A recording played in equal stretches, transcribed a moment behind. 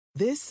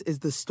This is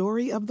the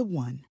story of the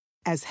one.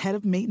 As head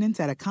of maintenance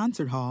at a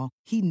concert hall,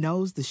 he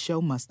knows the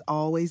show must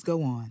always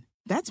go on.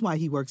 That's why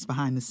he works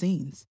behind the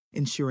scenes,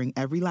 ensuring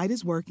every light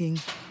is working,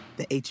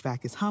 the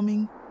HVAC is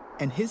humming,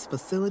 and his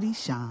facility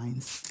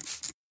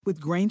shines. With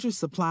Grainger's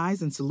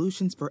supplies and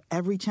solutions for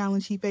every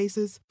challenge he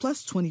faces,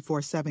 plus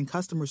 24/7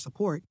 customer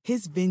support,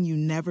 his venue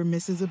never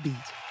misses a beat.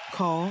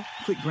 Call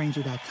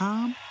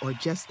quickgrainger.com or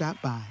just stop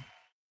by.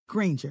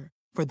 Grainger,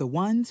 for the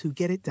ones who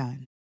get it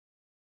done.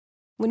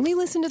 When we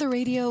listen to the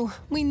radio,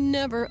 we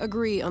never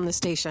agree on the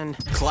station.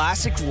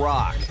 Classic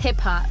rock.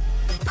 Hip-hop.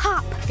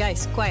 Pop.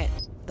 Guys, quiet.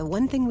 The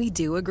one thing we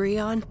do agree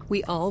on,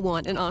 we all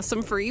want an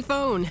awesome free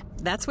phone.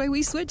 That's why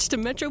we switched to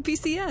Metro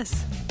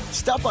PCS.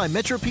 Stop by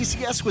Metro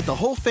PCS with the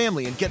whole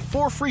family and get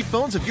 4 free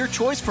phones of your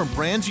choice from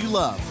brands you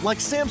love, like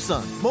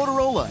Samsung,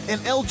 Motorola, and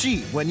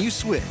LG when you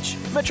switch.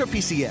 Metro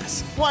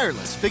PCS.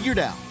 Wireless figured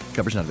out.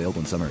 Coverage not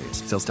available in some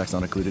areas. Sales tax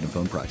not included in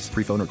phone price.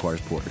 Free phone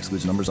requires port.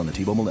 Excludes numbers on the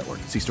T-Mobile network.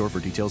 See store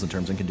for details and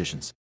terms and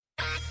conditions.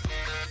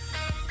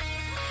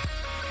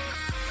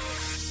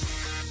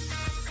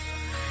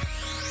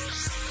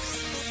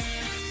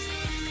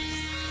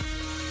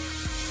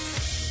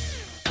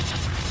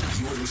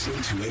 You're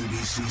listening to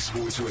NBC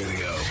Sports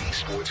Radio.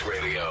 Sports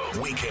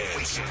Radio.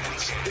 Weekends.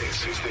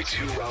 This is the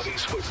Two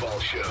Robbies Football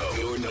Show.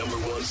 Your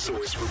 #1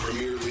 source for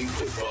Premier League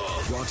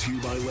football. Brought to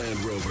you by Land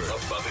Rover.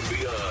 Above and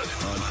beyond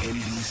on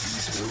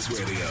NBC Sports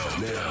Radio.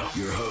 Now,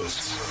 your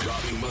hosts,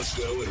 Robbies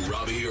Mustoe and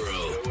Robbie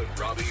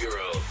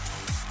Earle.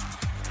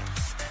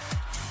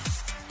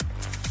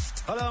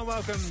 Hello and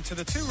welcome to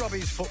the Two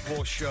Robbies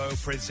Football Show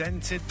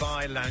presented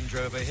by Land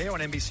Rover here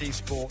on NBC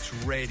Sports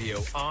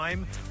Radio.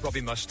 I'm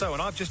Robbies Mustoe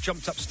and I've just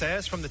jumped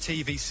upstairs from the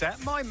TV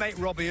set. My mate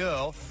Robbie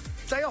Earle,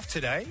 day off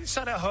today,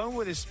 sat at home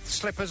with his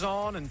slippers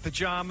on and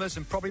pyjamas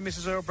and probably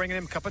Mrs. Earle bringing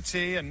him a cup of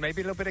tea and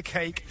maybe a little bit of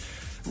cake.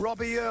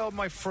 Robbie Earle,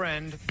 my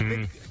friend,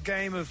 a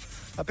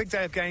big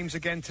day of games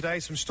again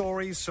today. Some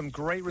stories, some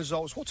great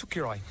results. What took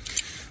your eye?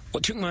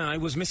 What took my eye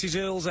was Mrs.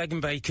 Earle's egg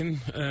and bacon,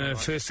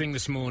 first thing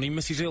this morning.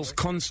 Mrs. Earle's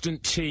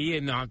constant tea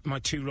in my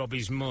Two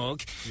Robbies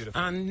mug.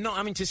 Beautiful. And not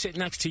having to sit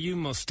next to you,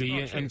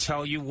 Musty, and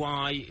tell you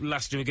why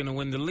Leicester are going to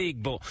win the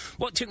league. But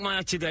what took my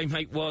eye today,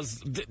 mate, was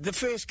the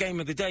first game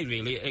of the day,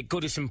 really, at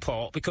Goodison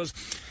Park, because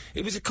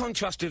it was a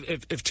contrast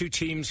of two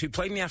teams who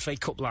played in the FA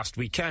Cup last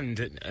weekend,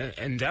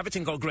 and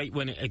Everton got a great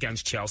win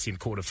against Chelsea in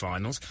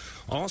quarter-finals.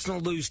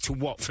 Arsenal lose to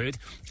Watford,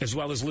 as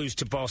well as lose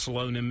to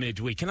Barcelona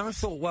midweek. And I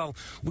thought, well,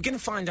 we're going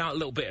to find out a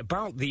little bit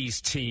about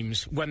these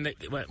teams when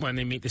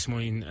they meet this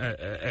morning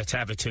at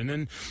Everton.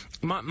 And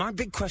my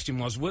big question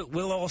was,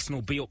 will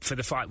Arsenal be up for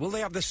the fight? Will they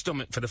have the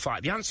stomach for the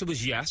fight? The answer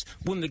was yes.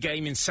 Won the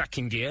game in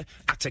second gear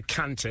at a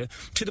canter,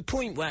 to the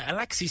point where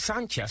Alexis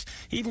Sanchez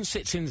even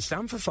sits in the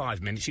stand for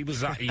 5 minutes. He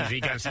was that easy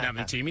against an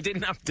Everton team. He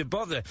didn't have to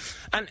bother.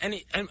 And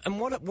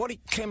what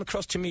it came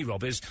across to me,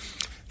 Rob, is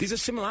there's a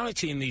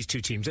similarity in these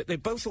two teams, that they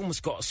both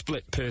almost got a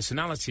split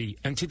personality.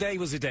 And today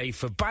was a day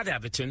for bad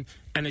Everton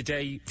and a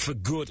day for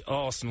good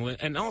Arsenal.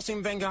 And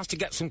Arsene Wenger has to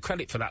get some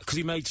credit for that, because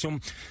he made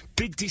some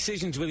big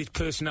decisions with his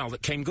personnel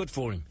that came good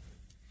for him.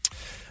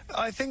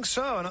 I think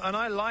so, and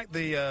I like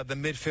the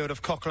midfield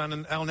of Coquelin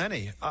and El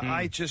Neni.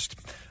 I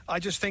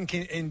just think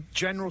in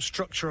general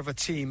structure of a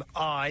team,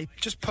 I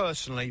just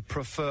personally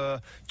prefer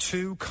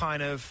two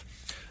kind of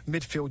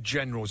midfield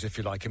generals, if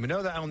you like. And we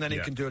know that El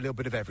Neni can do a little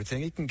bit of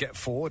everything. He can get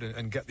forward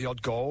and get the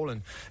odd goal,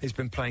 and he's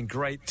been playing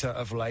great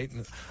of late.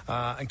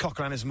 And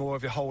Coquelin is more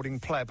of a holding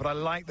player. But I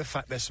like the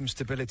fact there's some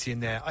stability in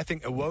there. I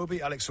think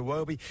Alex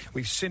Iwobi,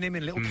 we've seen him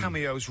in little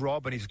cameos,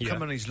 Rob, and he's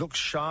come and he's looked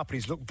sharp and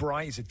he's looked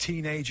bright. He's a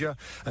teenager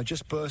and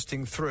just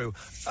bursting through.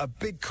 A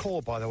big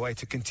call, by the way,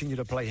 to continue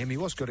to play him. He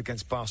was good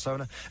against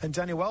Barcelona. And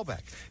Daniel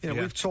Welbeck.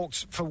 We've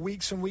talked for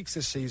weeks and weeks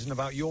this season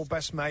about your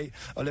best mate,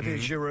 Olivier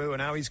Giroud,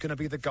 and how he's going to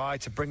be the guy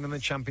to bring them the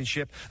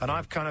championship. And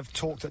I've kind of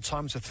talked at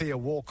times to Theo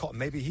Walcott.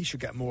 Maybe he should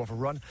get more of a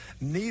run.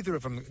 Neither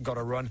of them got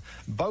a run.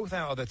 Both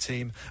out of the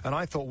team. And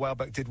I thought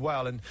Welbeck did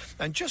well. And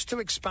just to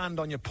expand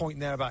on your point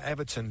there about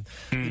Everton,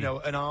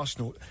 and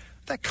Arsenal,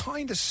 they're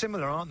kind of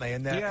similar, aren't they,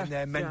 in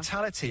their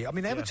mentality? Yeah. I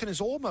mean, Everton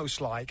is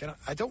almost like, and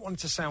I don't want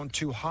it to sound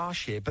too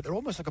harsh here, but they're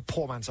almost like a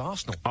poor man's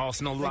Arsenal.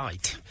 Arsenal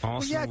light.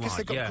 Because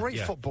they've got great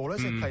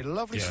footballers. They play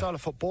lovely style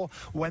of football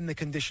when the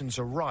conditions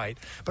are right.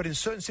 But in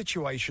certain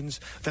situations,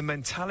 the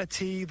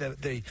mentality,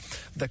 the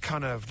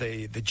kind of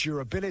the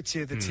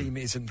durability of the team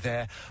isn't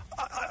there.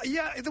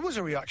 There was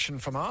a reaction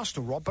from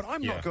Arsenal, Rob, but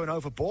I'm not going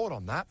overboard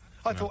on that.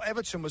 I thought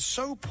Everton was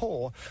so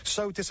poor,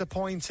 so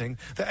disappointing,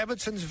 that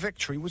Everton's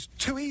victory was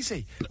too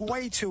easy,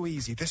 way too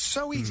easy. They're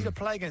so easy to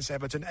play against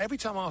Everton. Every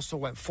time Arsenal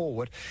went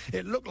forward,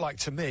 it looked like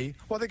to me,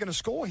 well, they're going to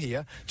score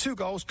here. 2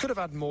 goals, could have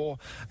had more,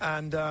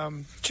 and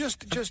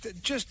just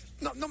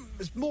not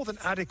it's more than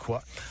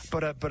adequate,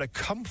 but a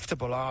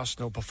comfortable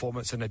Arsenal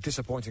performance and a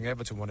disappointing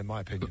Everton one, in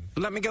my opinion.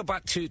 Let me go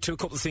back to a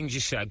couple of things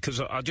you said,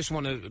 because I just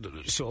want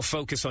to sort of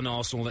focus on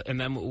Arsenal,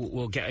 and then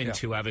we'll get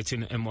into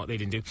Everton and what they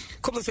didn't do.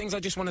 A couple of things I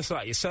just want to throw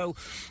at you. So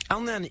So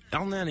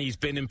Elneny's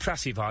been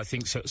impressive, I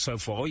think, so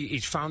far.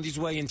 He's found his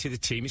way into the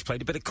team. He's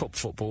played a bit of cup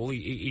football.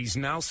 He's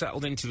now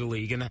settled into the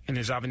league and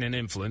is having an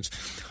influence.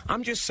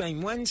 I'm just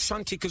saying, when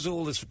Santi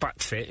Cazorla's back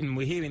fit, and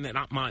we're hearing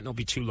that might not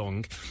be too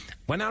long,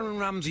 when Aaron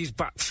Ramsey's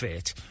back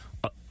fit,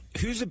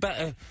 who's a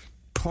better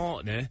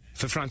partner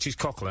for Francis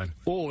Coquelin?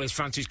 Or is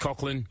Francis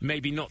Coquelin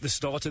maybe not the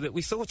starter that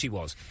we thought he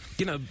was?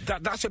 You know,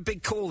 that's a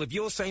big call. If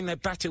you're saying they're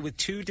better with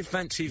two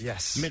defensive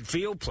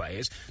midfield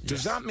players,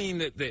 does that mean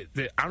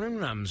that Aaron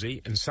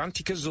Ramsey and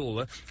Santi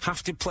Cazorla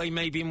have to play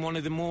maybe in one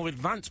of the more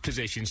advanced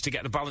positions to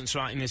get the balance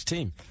right in this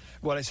team?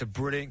 Well, it's a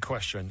brilliant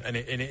question, and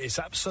it's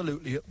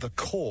absolutely at the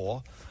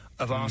core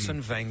of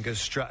Arsene Wenger's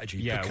strategy.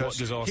 Yeah, because what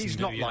does Arsene he's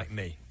do, not like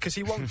me, because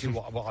he won't do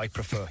what I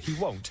prefer. He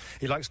won't.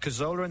 He likes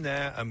Cazorla in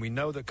there, and we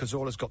know that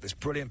Cazorla's got this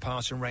brilliant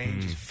passing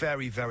range. He's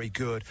very, very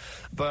good.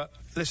 But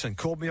listen,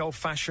 call me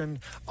old-fashioned.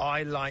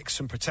 I like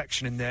some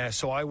protection in there,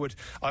 so I would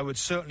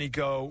certainly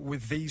go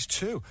with these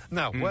two.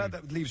 Now, where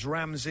that leaves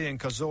Ramsey and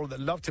Cazorla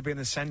that love to be in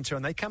the centre,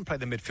 and they can play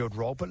the midfield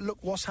role, but look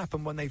what's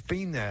happened when they've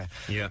been there.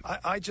 Yeah.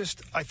 I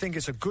think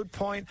it's a good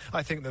point.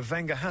 I think that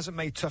Wenger hasn't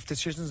made tough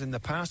decisions in the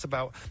past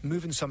about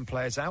moving some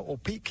players out or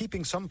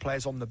keeping some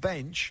players on the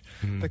bench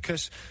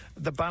because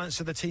the balance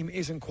of the team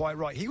isn't quite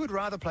right. He would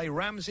rather play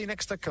Ramsey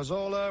next to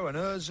Cazorla and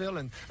Ozil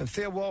and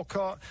Theo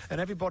Walcott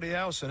and everybody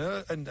else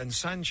and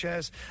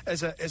Sanchez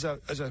as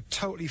a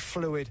totally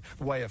fluid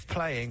way of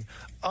playing.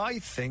 I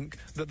think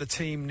that the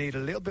team need a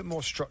little bit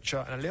more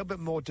structure and a little bit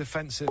more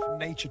defensive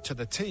nature to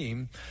the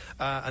team,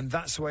 and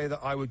that's the way that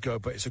I would go.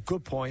 But it's a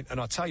good point, and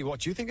I'll tell you what.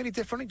 Do you think any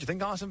differently? Do you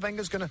think Arsene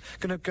Wenger's going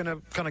to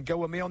kind of go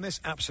with me on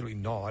this? Absolutely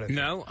not.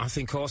 I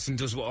think Arsene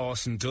does what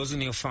Arsene does,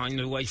 and he'll find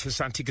a way for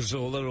Santi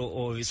Cazorla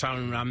or it's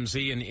Aaron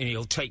Ramsey, and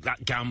he'll take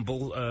that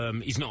gamble.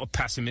 He's not a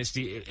pessimist.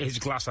 His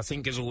glass, I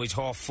think, is always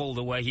half full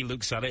the way he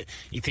looks at it.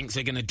 He thinks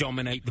they're going to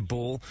dominate the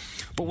ball.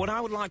 But what I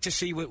would like to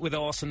see with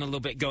Arsene a little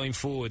bit going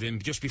forward,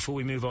 and just before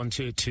we move on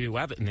to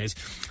Everton, is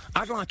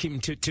I'd like him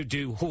to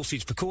do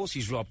horses for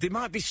courses, Rob. There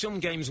might be some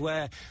games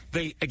where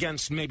they,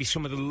 against maybe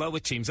some of the lower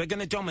teams, they're going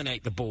to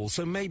dominate the ball,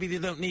 so maybe they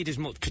don't need as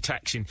much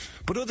protection.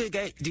 But other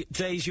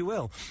days you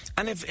will.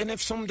 And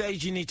if some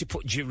days you need to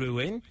put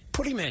Giroud in,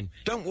 put him in.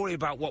 Don't worry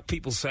about what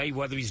people say,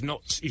 whether he's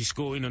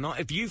scoring or not.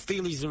 If you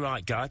feel he's the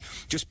right guy,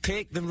 just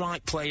pick the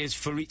right players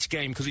for each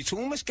game, because it's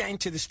almost getting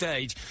to the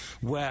stage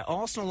where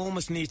Arsenal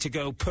almost need to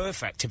go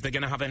perfect if they're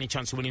going to have any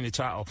chance of winning the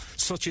title,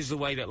 such as the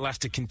way that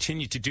Leicester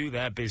continue to do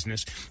their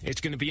business.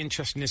 It's going to be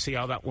interesting to see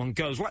how that one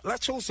goes.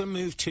 Let's also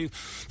move to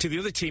the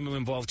other team who were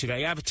involved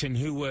today, Everton,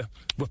 who were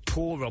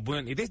poor, Rob,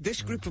 weren't they?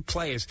 This group of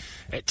players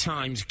at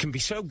times can be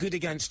so good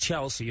against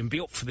Chelsea and be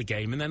up for the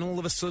game, and then all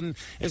of a sudden,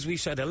 as we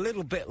said, a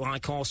little bit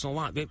like Arsenal,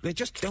 they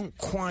just don't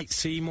quite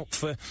seem up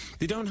for.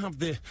 They don't have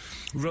the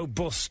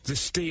robust, the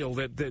steel,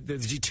 the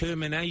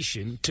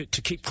determination to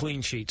keep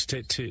clean sheets,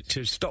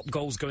 to stop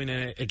goals going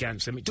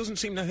against them. It doesn't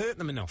seem to hurt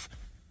them enough.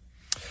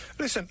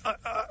 Listen,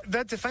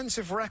 their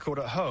defensive record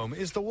at home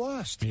is the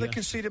worst. Yeah. They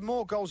conceded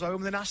more goals at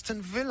home than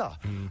Aston Villa.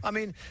 I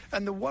mean,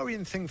 and the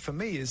worrying thing for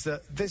me is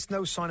that there's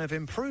no sign of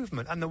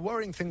improvement. And the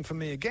worrying thing for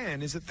me,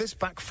 again, is that this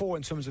back four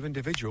in terms of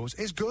individuals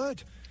is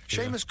good.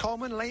 Seamus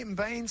Coleman, Leighton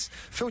Baines,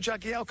 Phil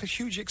Jagielka,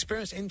 hugely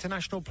experienced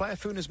international player,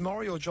 Funes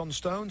Mori or John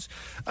Stones,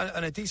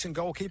 and a decent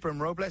goalkeeper in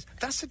Robles.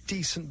 That's a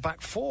decent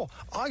back four.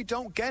 I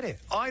don't get it.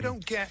 I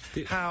don't get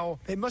how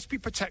it must be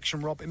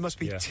protection, Rob. It must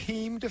be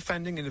team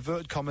defending, in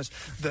inverted commas,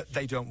 that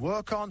they don't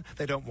work on,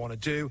 they don't want to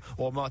do,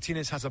 or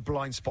Martinez has a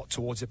blind spot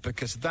towards it,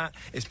 because that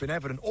has been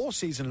evident all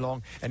season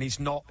long, and he's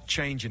not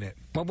changing it.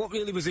 Well, what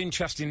really was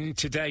interesting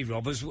today,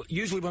 Rob, is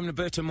usually when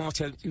Roberto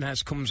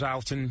Martinez comes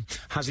out and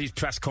has his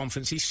press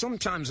conference, he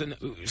sometimes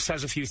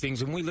says a few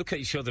things, and we look at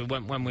each other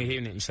when we're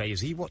hearing it and say,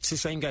 is he watched the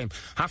same game?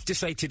 I have to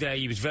say today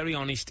he was very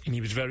honest and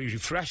he was very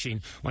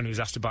refreshing when he was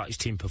asked about his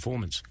team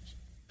performance.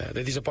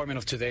 The disappointment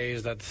of today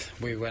is that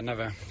we were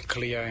never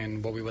clear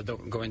in what we were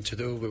going to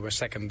do. We were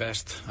second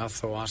best. I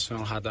thought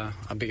Arsenal had a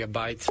bigger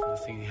bite. I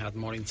think he had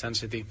more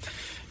intensity.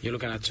 You're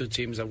looking at two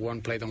teams that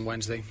weren't played on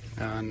Wednesday,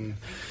 and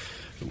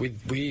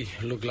we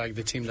looked like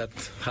the team that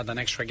had an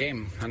extra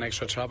game, an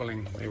extra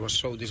travelling. It was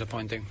so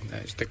disappointing.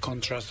 It's the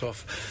contrast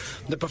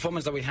of the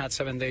performance that we had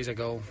 7 days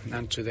ago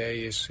and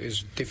today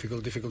is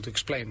difficult to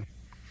explain.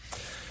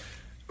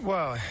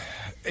 Well,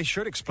 it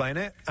should explain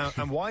it.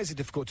 And why is it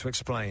difficult to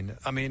explain?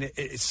 I mean,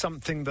 it's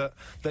something that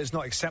is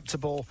not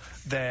acceptable.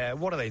 They're,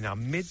 what are they now,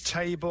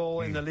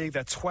 mid-table in the league?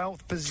 They're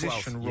 12th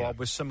position, Rob,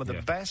 with some of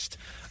the best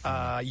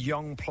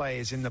young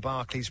players in the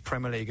Barclays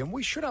Premier League. And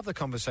we should have the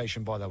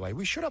conversation, by the way.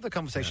 We should have the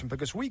conversation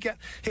because we get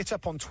hit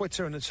up on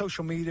Twitter and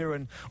social media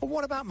and, well,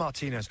 what about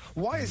Martinez?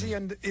 Why is he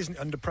isn't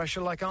under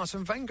pressure like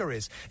Arsene Wenger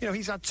is? You know,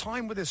 he's had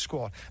time with his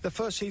squad. The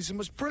first season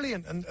was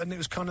brilliant, and it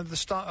was kind of the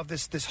start of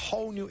this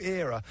whole new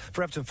era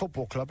for Everton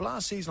Football Club.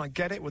 Last season. I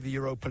get it. With the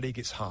Europa League,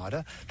 it's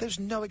harder. There's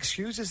no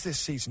excuses this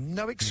season.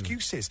 No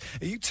excuses.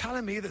 Are you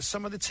telling me that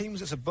some of the teams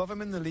that's above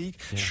him in the league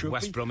should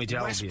West be Bromwich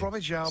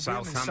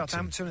Albion,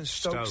 Southampton and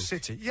Stoke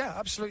City? Yeah,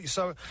 absolutely.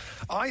 So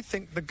I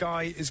think the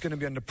guy is going to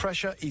be under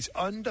pressure. He's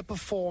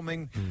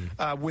underperforming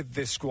with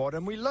this squad,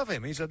 and we love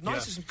him. He's the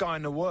nicest guy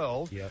in the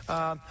world,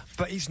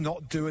 but he's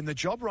not doing the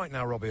job right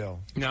now, Robbie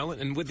Earle. No,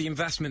 and with the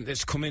investment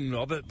that's come in,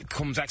 Robert,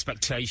 comes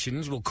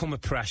expectations, will come a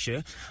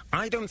pressure.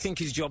 I don't think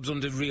his job's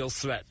under real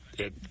threat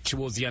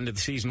towards the end of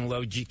the season,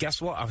 although,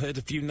 guess what? I've heard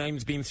a few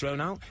names being thrown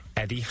out.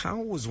 Eddie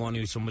Howe was one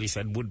who somebody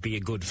said would be a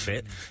good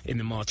fit in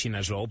the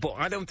Martinez role, but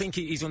I don't think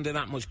he's under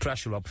that much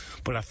pressure, Rob.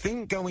 But I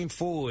think going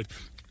forward,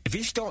 if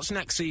he starts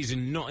next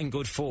season not in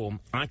good form,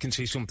 I can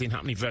see something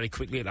happening very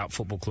quickly at that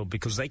football club,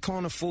 because they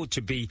can't afford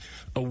to be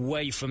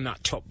away from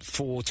that top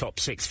 4, top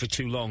 6 for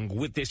too long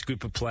with this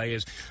group of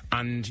players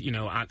and, you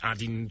know,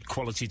 adding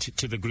quality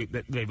to the group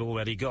that they've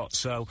already got.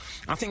 So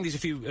I think there's a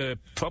few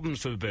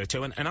problems for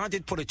Roberto, and I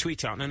did put a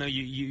tweet out, and I know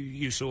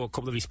you saw a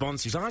couple of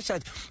responses. I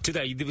said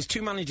today there was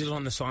 2 managers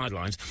on the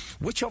sidelines.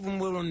 Which of them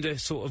were under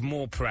sort of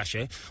more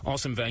pressure,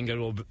 Arsene Wenger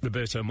or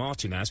Roberto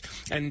Martinez?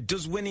 And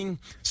does winning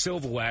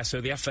silverware,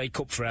 so the FA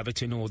Cup for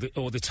Everton or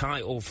the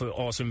title for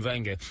Arsene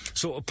Wenger,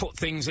 sort of put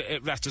things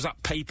at rest? Does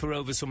that paper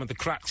over some of the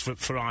cracks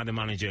for either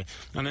manager?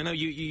 And I know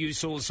you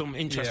saw some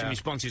interesting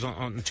responses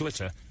on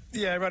Twitter.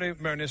 Yeah, Radu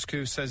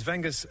Marinescu says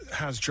Wenger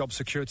has job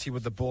security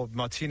with the board.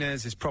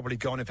 Martinez is probably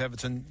gone if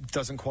Everton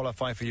doesn't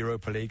qualify for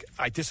Europa League.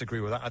 I disagree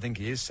with that. I think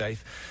he is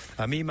safe.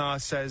 Mima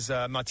says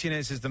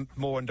Martinez is the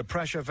more under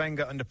pressure.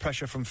 Wenger under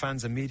pressure from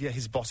fans and media.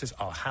 His bosses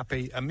are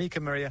happy.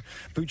 Mika Maria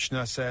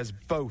Buchner says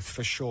both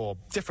for sure.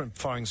 Different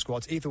firing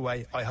squads. Either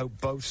way, I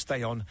hope both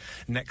stay on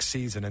next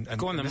season. And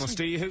go on then,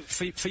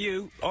 Mustoe. For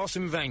you,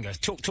 Arsene Wenger,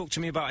 talk to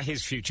me about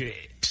his future.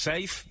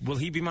 Safe? Will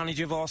he be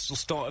manager of Arsenal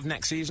start of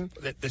next season?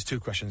 There's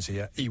 2 questions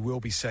here. He will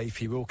be safe.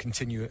 He will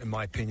continue, in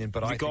my opinion.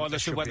 But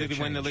regardless of whether they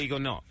win the league or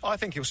not, I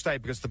think he'll stay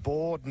because the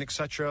board and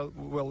etc.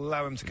 will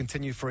allow him to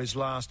continue for his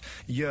last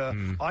year.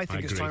 I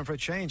think it's time for a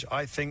change.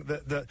 I think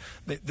that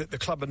the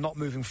club are not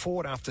moving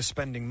forward after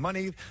spending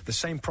money. The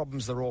same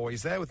problems that are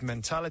always there with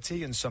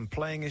mentality and some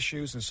playing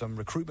issues and some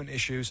recruitment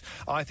issues.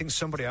 I think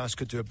somebody else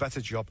could do a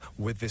better job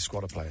with this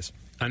squad of players.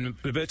 And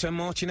Roberto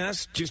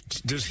Martinez,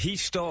 does he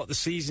start the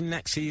season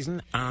next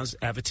season as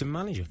Everton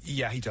manager?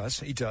 Yeah, he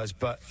does,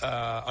 but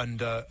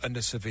under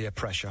severe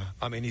pressure.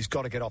 I mean, he's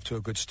got to get off to a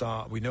good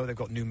start. We know they've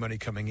got new money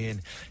coming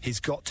in.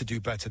 He's got to do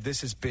better. This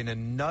has been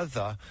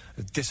another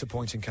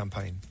disappointing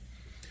campaign.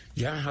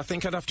 Yeah, I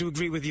think I'd have to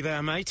agree with you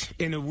there, mate.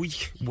 In a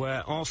week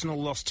where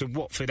Arsenal lost to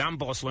Watford and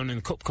Barcelona in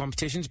the cup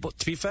competitions, but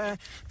to be fair,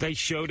 they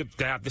showed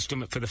they had the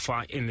stomach for the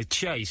fight in the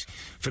chase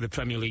for the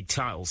Premier League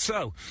title.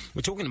 So,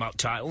 we're talking about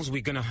titles.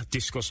 We're going to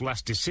discuss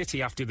Leicester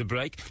City after the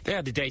break. They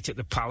had a date at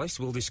the Palace.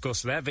 We'll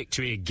discuss their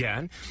victory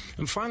again.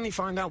 And finally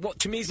find out what,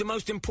 to me, is the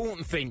most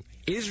important thing.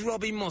 Is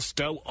Robbies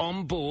Mustoe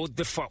on board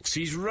the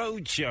Foxes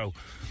Roadshow?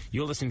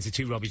 You're listening to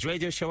 2 Robbies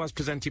Radio Show as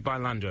presented by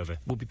Land Rover.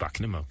 We'll be back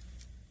in a mo.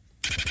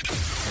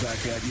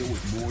 Back at you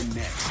with more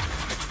next.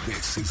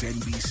 This is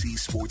NBC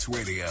Sports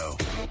Radio.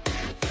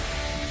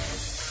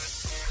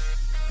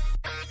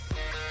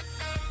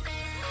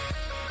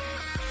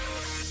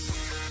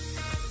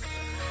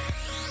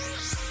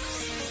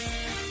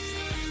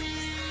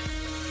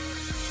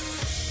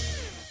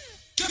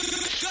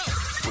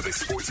 For the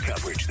sports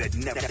coverage that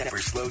never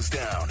slows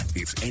down,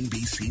 it's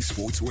NBC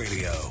Sports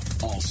Radio.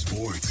 All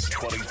sports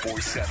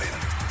 24/7.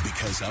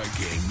 Because our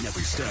game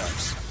never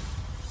stops.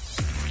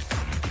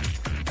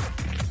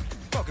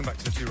 Welcome back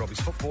to the 2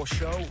 Robbies Football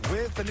Show.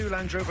 With the new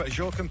Land Rover as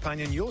your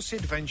companion, you'll see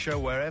adventure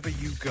wherever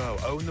you go.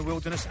 Own the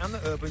wilderness and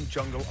the urban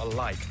jungle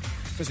alike.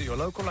 Visit your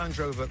local Land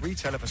Rover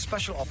retailer for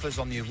special offers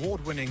on the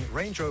award-winning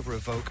Range Rover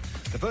Evoque,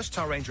 the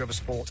versatile Range Rover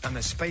Sport, and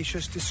the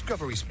spacious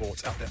Discovery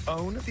Sport at their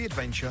Own the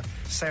Adventure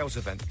sales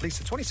event. Lease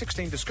the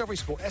 2016 Discovery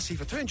Sport SE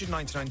for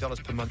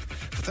 $399 per month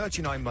for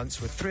 39 months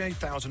with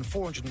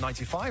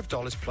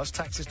 $3,495 plus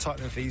taxes,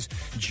 title and fees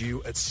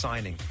due at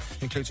signing.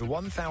 Includes a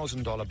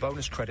 $1,000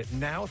 bonus credit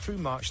now through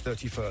March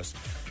 31st.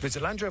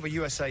 Visit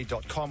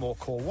LandRoverUSA.com or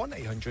call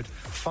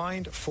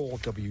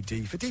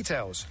 1-800-FIND-4WD for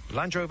details.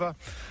 Land Rover,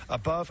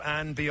 above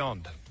and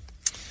beyond.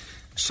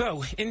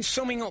 So, in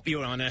summing up,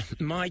 Your Honour,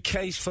 my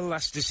case for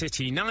Leicester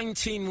City: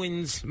 19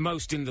 wins,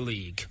 most in the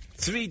league.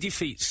 3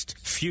 defeats,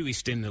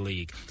 fewest in the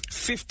league.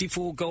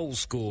 54 goals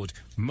scored,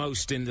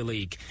 most in the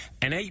league.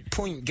 An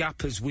 8-point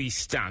gap as we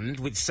stand,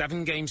 with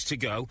 7 games to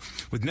go,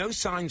 with no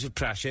signs of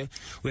pressure,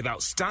 with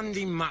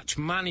outstanding match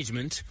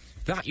management.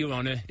 That, Your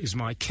Honour, is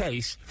my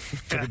case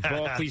for the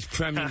Barclays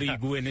Premier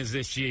League winners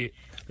this year,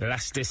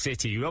 Leicester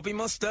City. Robbies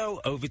Mustoe,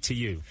 over to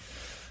you.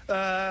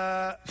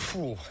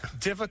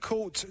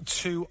 Difficult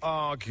to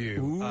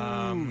argue.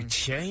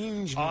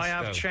 Change. I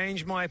have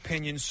changed my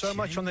opinion so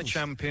much on the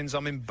champions.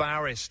 I'm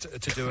embarrassed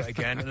to do it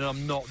again, and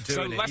I'm not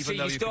doing it. Even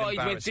though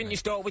didn't you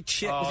start with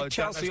was it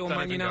Chelsea or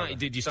Man United?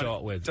 Did you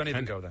start with? Don't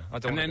even go there.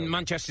 And then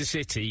Manchester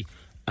City.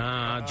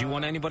 Do you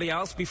want anybody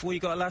else before you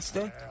got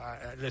Leicester?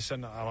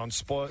 Listen, I'm on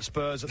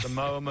Spurs at the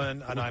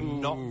moment, and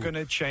I'm not going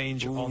to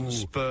change on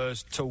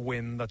Spurs to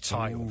win the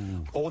title.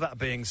 All that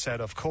being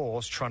said, of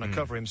course, trying to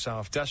cover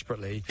himself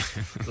desperately,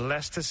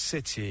 Leicester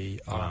City,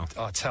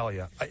 I tell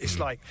you, it's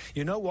like,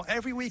 you know what,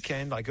 every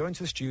weekend I go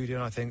into the studio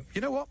and I think,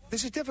 you know what,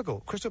 this is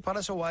difficult. Crystal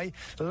Palace away,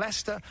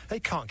 Leicester, they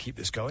can't keep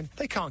this going.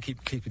 They can't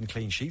keep keeping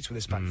clean sheets with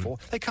this back four.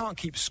 They can't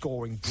keep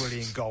scoring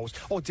brilliant goals,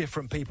 or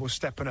different people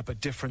stepping up at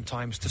different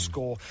times to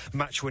score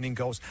match-winning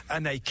goals,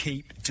 and they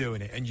keep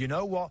doing it. And you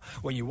know what?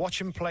 When you watch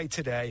them play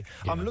today,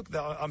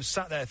 I'm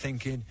sat there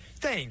thinking,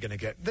 they ain't going to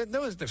get...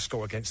 No one's going to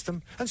score against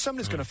them, and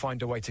somebody's going to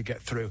find a way to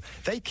get through.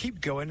 They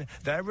keep going.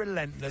 They're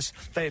relentless.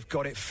 They've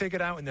got it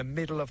figured out in the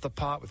middle of the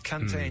park with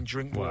Kante and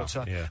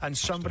Drinkwater, and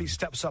somebody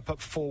steps up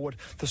forward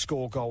to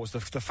score goals. The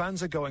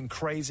fans are going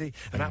crazy,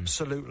 and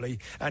absolutely,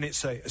 and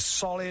it's a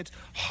solid,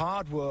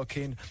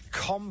 hard-working,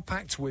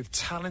 compact with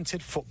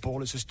talented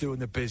footballers just doing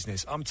the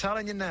business. I'm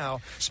telling you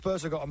now,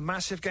 Spurs have got a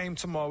massive game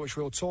tomorrow, which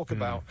we'll talk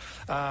about,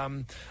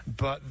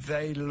 but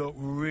they look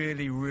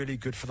really, really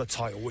good for the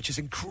title, which is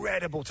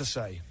incredible to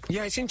say.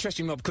 Yeah, it's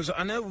interesting, Rob, because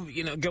I know,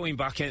 going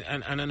back,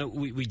 and I know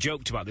we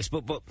joked about this,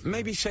 but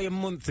maybe, say, a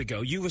month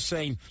ago, you were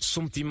saying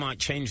something might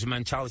change the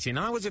mentality, and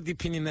I was of the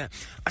opinion that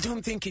I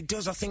don't think it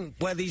does. I think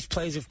where these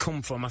players have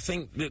come from, I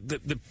think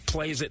the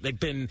players that they've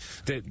been,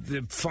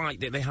 the fight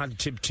that they had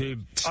to stay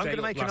I'm going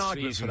to make an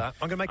argument for that.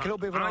 I'm going to make a little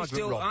bit of an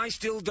argument, Rob. I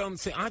still don't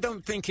think... I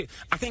don't think it...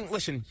 I think,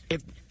 listen,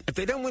 if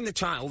they don't win the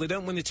title, they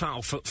don't win the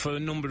title for a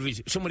number of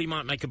reasons. Somebody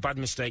might make a bad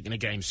mistake in a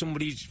game.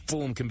 Somebody's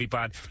form can be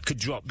bad, could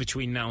drop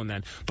between now and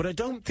then. But I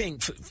don't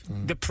think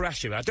the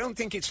pressure, I don't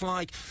think it's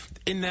like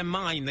in their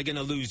mind they're going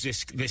to lose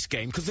this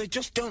game, because they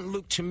just don't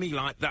look to me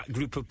like that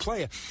group of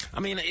player. I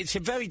mean, it's a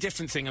very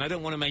different thing, and I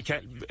don't want to make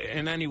it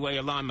in any way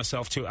align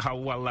myself to how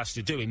well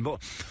Leicester are doing.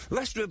 But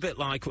Leicester are a bit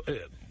like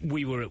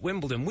we were at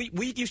Wimbledon.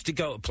 We used to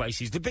go to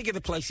places, the bigger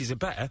the places are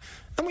better,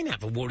 and we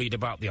never worried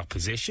about the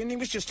opposition. It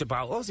was just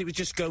about us. It was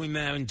just going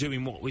there and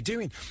doing what we're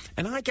doing.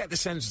 And I get the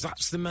sense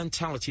that's the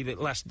mentality that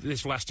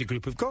this Leicester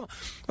group have got.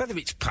 Whether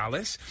it's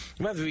Palace,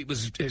 whether it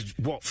was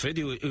Watford,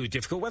 who are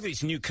difficult, whether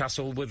it's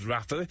Newcastle with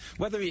Rafa,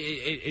 whether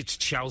it's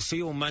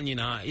Chelsea or Man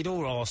United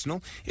or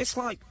Arsenal, it's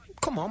like,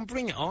 come on,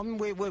 bring it on.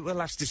 We're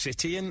Leicester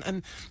City,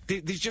 and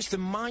there's just a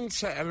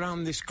mindset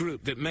around this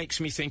group that makes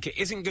me think it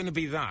isn't going to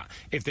be that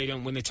if they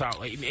don't win the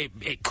title.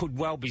 It could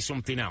well be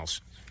something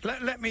else.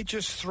 Let me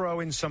just throw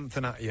in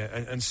something at you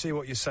and see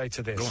what you say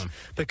to this. Go on.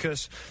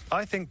 Because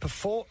I think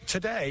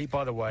today,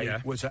 by the way,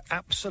 was an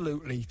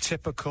absolutely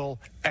typical,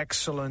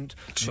 excellent,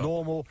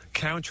 normal,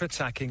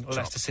 counter-attacking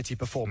Leicester City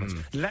performance.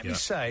 Let me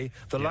say,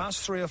 the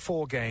last 3 or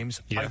 4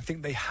 games, I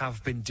think they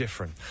have been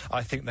different.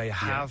 I think they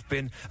have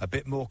been a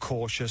bit more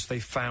cautious. They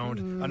found...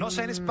 I'm not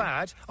saying it's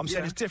bad. I'm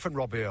saying it's different,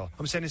 Robbie Earle.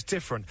 I'm saying it's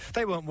different.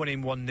 They weren't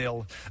winning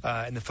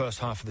 1-0 in the first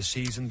half of the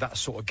season, that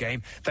sort of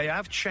game. They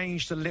have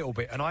changed a little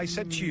bit. And I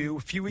said to you a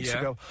few weeks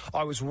ago,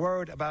 I was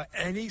worried about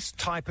any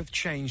type of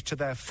change to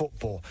their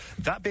football.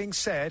 That being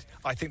said,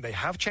 I think they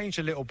have changed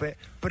a little bit,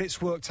 but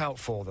it's worked out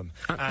for them.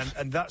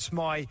 And that's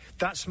my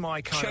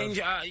kind change,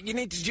 of... you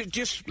need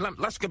to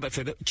let's go back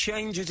further.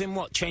 Changes in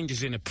what?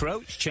 Changes in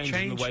approach?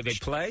 Changes in the way they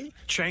play?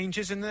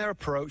 Changes in their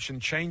approach and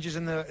changes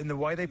in the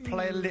way they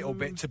play a little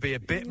bit to be a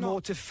bit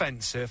more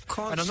defensive.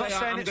 And I'm not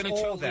saying it's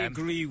all them.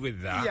 Agree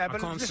with that. Yeah,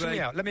 but listen me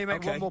out. Let me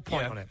make one more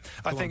point on it.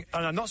 I think,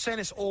 and I'm not saying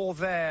it's all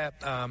their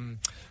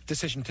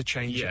decision to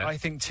change it. I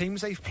think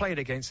teams they've played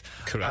against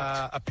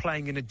are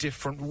playing in a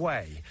different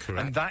way.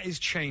 And that is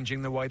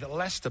changing the way that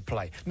Leicester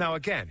play. Now,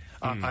 again,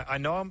 I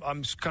know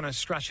I'm kind of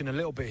scratching a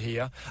little bit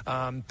here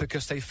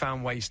because they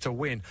found ways to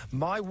win.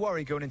 My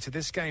worry going into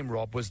this game,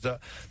 Rob, was that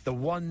the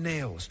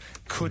 1-0s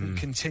couldn't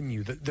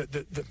continue,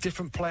 that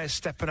different players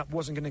stepping up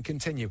wasn't going to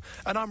continue.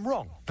 And I'm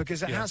wrong,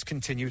 because it has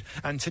continued.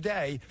 And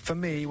today, for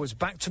me, was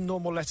back to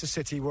normal Leicester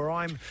City, where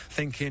I'm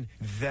thinking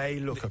they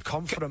look a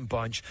confident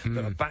bunch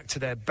that are back to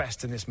their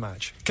best in this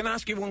match. Can I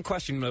ask you one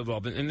question,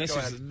 Rob? And this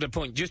is the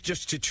point,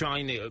 just to try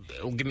and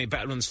it'll give me a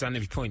better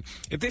understanding of your point.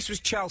 If this was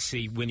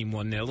Chelsea winning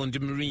 1-0 under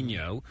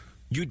Mourinho,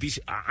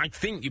 I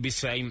think you'd be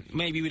saying,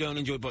 maybe we don't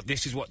enjoy it, but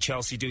this is what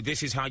Chelsea do.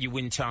 This is how you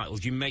win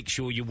titles. You make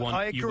sure you win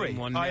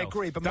 1-0. I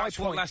agree, but that's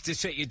what Leicester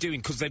City are doing,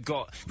 because they've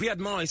got... Riyad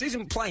Mahrez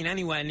isn't playing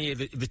anywhere near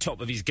the top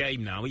of his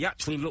game now. He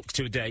actually looked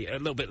today a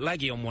little bit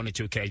leggy on 1 or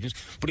 2 occasions,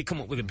 but he come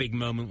up with a big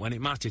moment when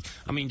it mattered.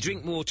 I mean,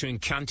 Drinkwater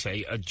and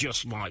Kante are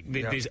just like...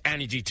 There's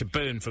energy to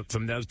burn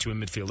from those two in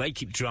midfield. They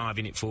keep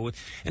driving it forward.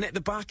 And at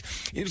the back,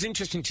 it was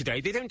interesting today.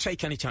 They don't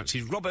take any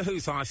chances. Robert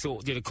Huth, I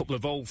thought, did a couple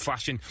of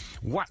old-fashioned...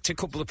 Whacked a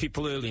couple of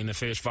people early in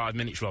the first 5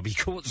 minutes, Rob. He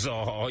caught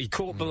Zaha, he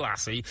caught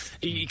Balassi,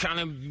 he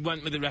kind of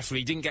went with the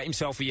referee, didn't get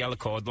himself a yellow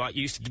card like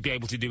you used to be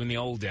able to do in the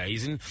old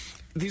days, and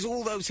there's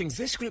all those things.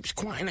 This group's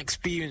quite an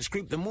experienced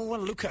group. The more I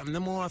look at them,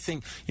 the more I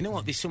think, you know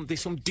what, there's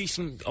some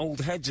decent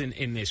old heads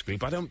in this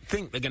group. I don't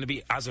think they're going to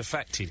be as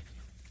affected.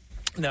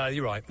 No,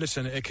 you're right.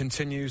 Listen, it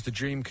continues. The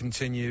dream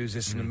continues.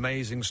 It's an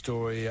amazing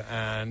story.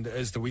 And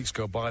as the weeks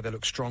go by, they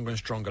look stronger and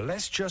stronger.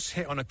 Let's just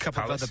hit on a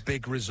couple of other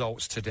big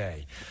results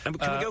today. And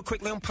can we go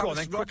quickly on Palace? Go on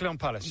then, quickly on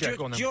Palace. Yeah,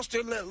 go on then. Just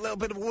a little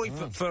bit of a worry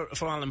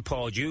for Alan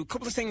Pardew. A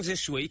couple of things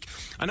this week.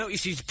 I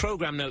noticed his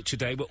programme note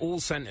today were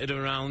all centred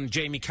around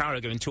Jamie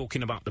Carragher and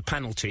talking about the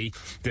penalty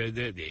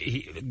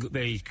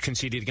they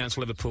conceded against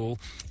Liverpool.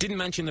 Didn't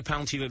mention the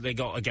penalty that they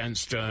got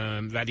against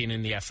Reading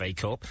in the FA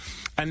Cup.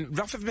 And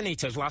Rafa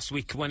Benitez last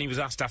week, when he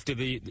was asked after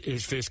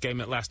his first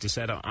game at Leicester,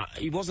 said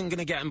he wasn't going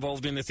to get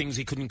involved in the things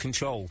he couldn't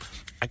control.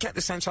 I get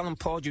the sense Alan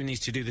Pardew needs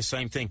to do the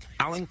same thing.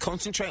 Alan,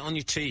 concentrate on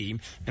your team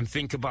and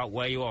think about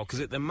where you are, because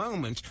at the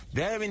moment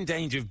they're in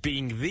danger of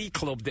being the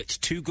club that's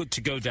too good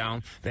to go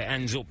down, that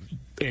ends up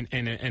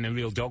in a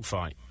real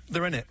dogfight.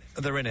 They're in it.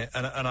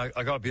 And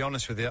I got to be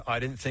honest with you, I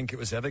didn't think it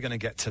was ever going to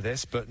get to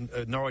this,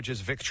 but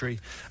Norwich's victory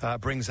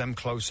brings them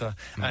closer.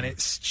 And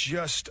it's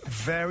just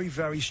very,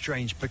 very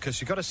strange, because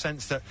you've got a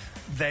sense that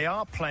they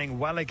are playing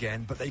well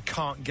again, but they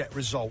can't get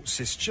results.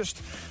 It's just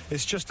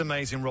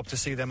amazing, Rob, to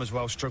see them as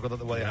well struggle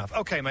the way they have.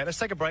 Okay, mate, let's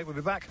take a break. We'll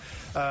be back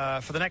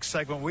for the next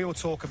segment. We will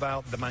talk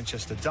about the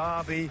Manchester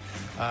derby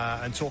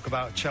and talk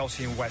about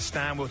Chelsea and West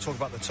Ham. We'll talk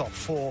about the top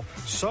four.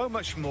 So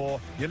much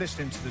more. You're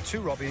listening to the Two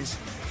Robbies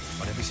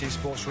on NBC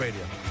Sports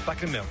Radio.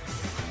 Back in a minute.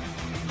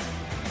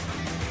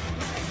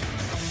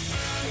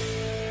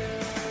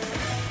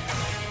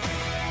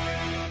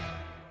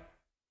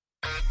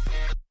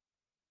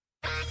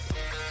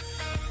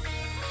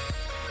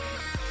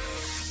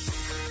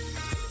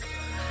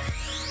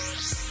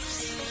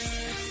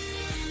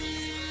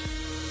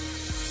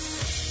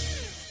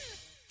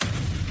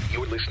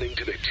 You're listening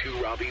to the Two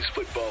Robbies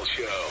Football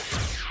Show.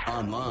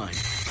 Online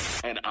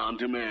and on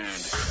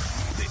demand.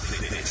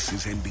 This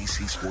is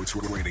NBC Sports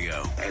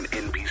Radio and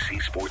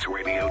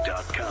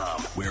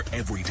NBCSportsRadio.com, where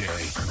every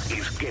day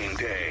is game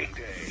day.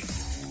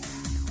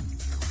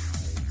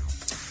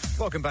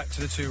 Welcome back to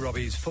the Two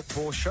Robbies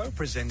Football Show,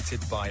 presented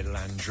by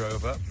Land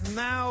Rover.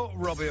 Now,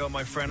 Robbie,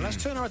 my friend,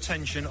 let's turn our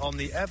attention on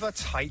the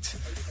ever-tight,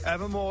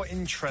 ever-more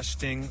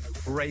interesting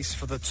race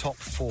for the top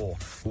four.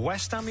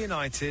 West Ham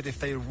United, if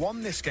they had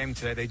won this game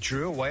today, they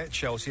drew away at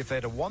Chelsea. If they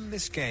had won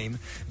this game,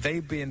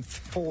 they'd be in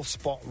fourth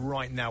spot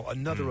right now.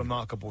 Another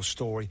remarkable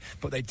story,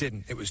 but they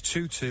didn't. It was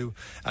 2-2,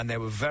 and they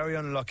were very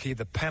unlucky.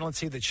 The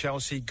penalty that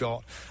Chelsea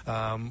got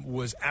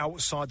was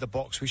outside the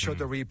box. We showed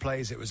the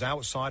replays. It was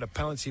outside. A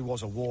penalty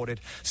was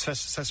awarded.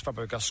 Cesc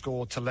Fabregas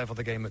scored to level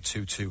the game at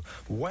 2-2.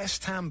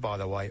 West Ham, by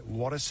the way,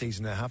 what a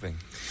season they're having.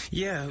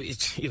 Yeah,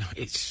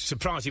 it's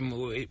surprising.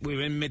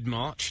 We're in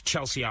mid-March.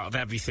 Chelsea out of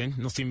everything.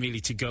 Nothing really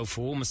to go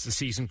for. Almost the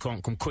season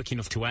can't come quick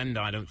enough to end,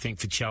 I don't think,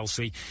 for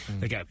Chelsea.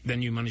 They get their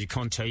new manager,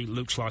 Conte.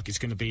 Looks like it's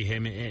going to be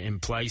him in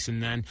place.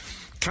 And then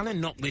kind of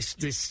knock this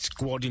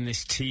squad and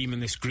this team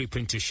and this group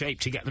into shape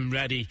to get them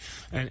ready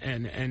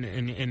and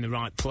in the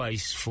right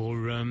place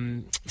for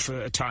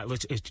a title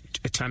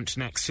attempt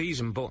next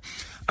season. But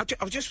I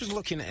just was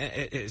looking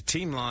at a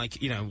team like,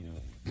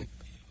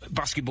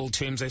 basketball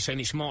terms, they're saying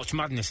it's March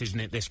Madness, isn't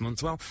it, this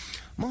month? Well,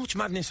 March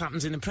Madness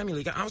happens in the Premier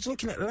League. I was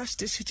looking at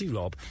Leicester City,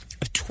 Rob,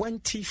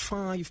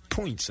 25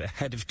 points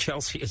ahead of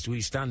Chelsea as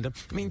we stand up.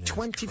 I mean,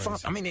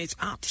 25. I mean, it's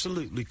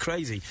absolutely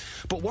crazy.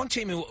 But one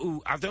team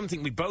who I don't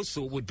think we both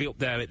thought would be up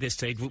there at this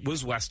stage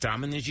was West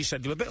Ham. And as you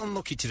said, they were a bit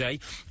unlucky today.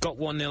 Got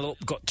 1-0 up,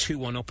 got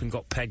 2-1 up and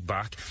got pegged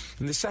back.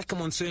 And the second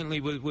one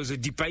certainly was a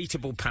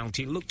debatable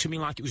penalty. It looked to me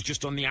like it was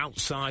just on the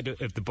outside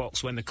of the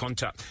box when the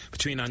contact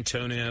between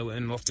Antonio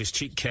and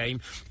Loftus-Cheek came.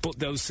 But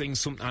those things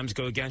sometimes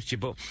go against you.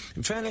 But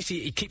in fairness,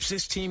 he keeps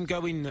this team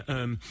going,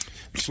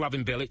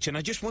 Slaven Bilic, and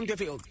I just wonder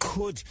if it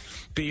could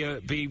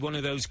be one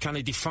of those kind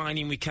of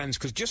defining weekends,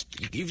 because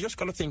you've just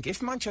got to think,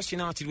 if Manchester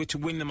United were to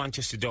win the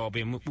Manchester derby,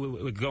 and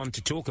we're going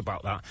to talk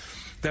about that,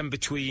 then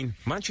between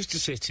Manchester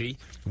City,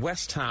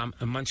 West Ham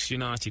and Manchester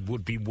United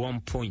would be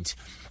 1 point.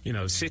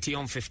 City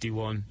on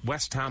 51,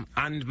 West Ham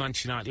and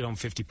Manchester United on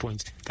 50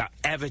 points. That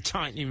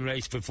ever-tightening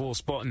race for fourth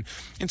spot. And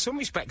in some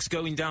respects,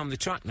 going down the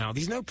track now,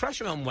 there's no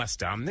pressure on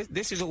West Ham.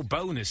 This is all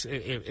bonus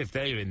if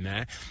they're in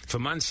there. For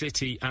Man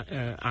City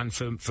and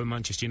for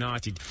Manchester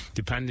United,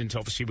 dependent,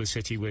 obviously, with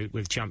City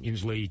with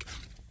Champions League,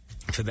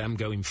 for them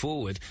going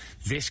forward,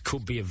 this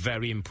could be a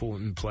very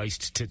important place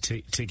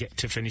to get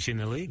to finish in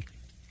the league.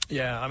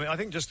 Yeah, I mean, I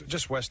think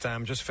just West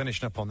Ham, just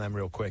finishing up on them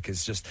real quick,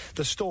 is just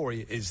the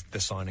story is the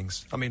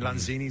signings. I mean,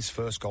 Lanzini's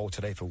first goal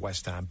today for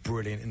West Ham,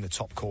 brilliant in the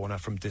top corner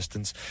from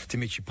distance.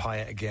 Dimitri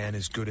Payet again,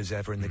 as good as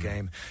ever in the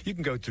game. You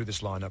can go through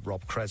this lineup,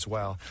 Rob,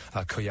 Creswell,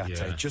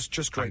 Kouyaté,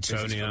 just great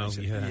Antonio,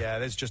 business. Yeah,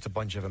 there's just a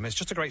bunch of them. It's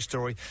just a great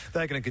story.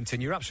 They're going to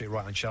continue. You're absolutely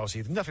right on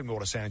Chelsea. There's nothing more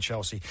to say on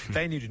Chelsea.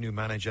 They need a new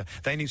manager.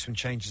 They need some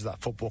changes at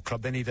that football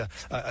club. They need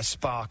a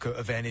spark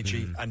of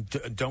energy, and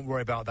don't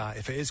worry about that.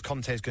 If it is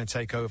Conte's going to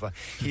take over,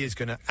 he is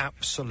going to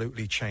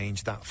absolutely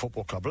change that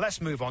football club. Let's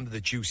move on to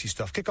the juicy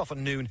stuff. Kick off at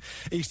noon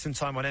Eastern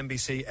time on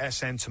NBC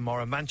SN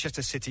tomorrow.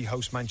 Manchester City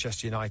host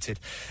Manchester United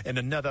in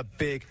another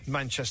big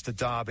Manchester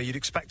derby. You'd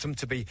expect them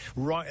to be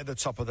right at the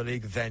top of the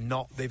league. They're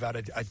not. They've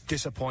had a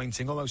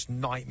disappointing, almost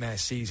nightmare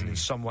season in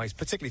some ways,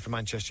 particularly for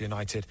Manchester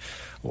United.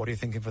 What are you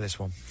thinking for this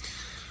one?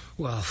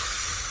 Well,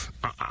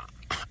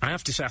 I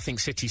have to say I think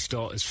City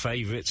start as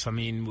favourites. I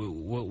mean,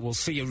 we'll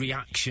see a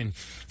reaction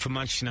from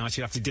Manchester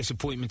United after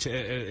disappointment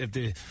of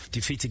the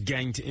defeat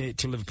again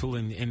to Liverpool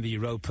in the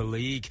Europa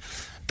League.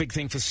 Big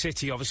thing for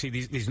City, obviously,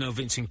 there's no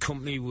Vincent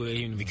Kompany.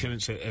 We're in the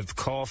occurrence of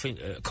calf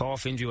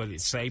injury, whether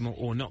it's same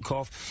or not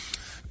calf.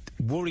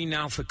 Worry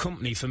now for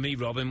Kompany, for me,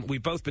 Robin.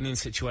 We've both been in a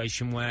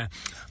situation where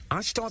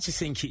I start to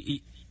think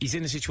he's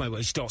in a situation where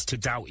he starts to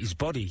doubt his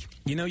body.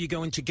 You know, you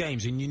go into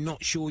games and you're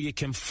not sure you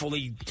can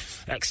fully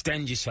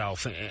extend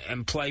yourself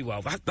and play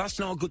well. That's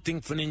not a good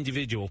thing for an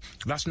individual.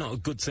 That's not a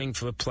good thing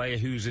for a player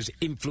who's as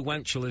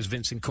influential as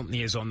Vincent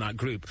Kompany is on that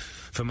group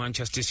for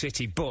Manchester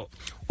City. But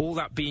all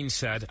that being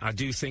said, I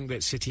do think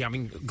that City,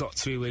 having got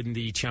through in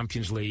the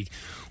Champions League,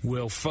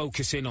 will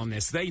focus in on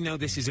this. They know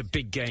this is a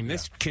big game.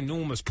 This can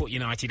almost put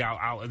United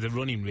out of the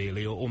running,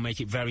 really, or make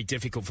it very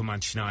difficult for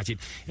Manchester United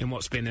in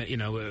what's been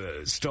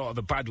a start of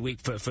a bad week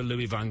for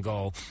Louis van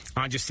Gaal.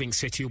 I just think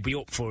City will be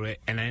up for it,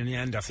 and in the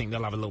end, I think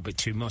they'll have a little bit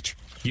too much.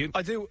 You?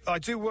 I do.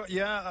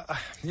 Yeah.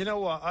 You know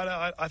what?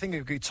 I think it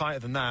could be tighter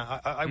than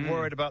that. I'm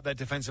worried about their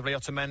defensively.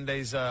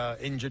 Otamendi's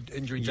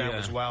injury down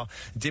as well.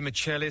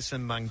 Dimichelis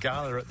and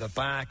Mangala at the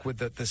back with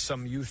there's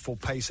some youthful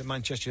pace that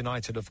Manchester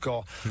United have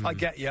got. I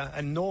get you.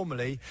 And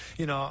normally,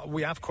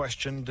 we have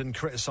questioned and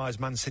criticised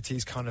Man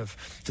City's kind of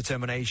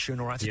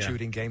determination or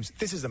attitude in games.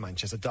 This is the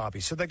Manchester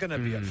derby, so they're going to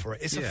be up for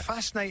it. It's a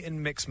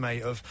fascinating mix,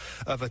 mate, of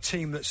a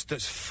team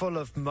that's full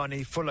of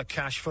money, full of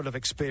cash, full of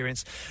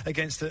experience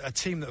against a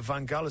team that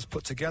Van Gaal has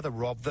put together,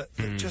 Rob, that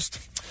just...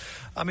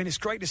 I mean, it's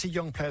great to see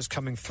young players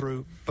coming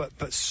through,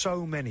 but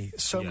so many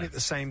at the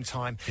same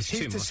time.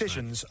 His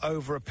decisions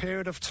over a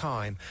period of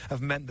time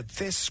have meant that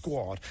this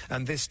squad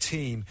and this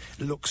team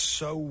looks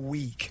so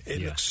weak.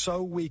 It looks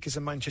so weak as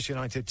a Manchester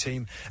United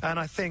team. And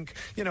I think,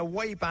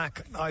 way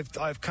back,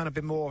 I've kind of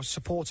been more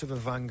supportive of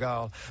Van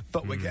Gaal,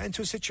 but we're getting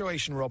to a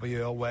situation, Robbie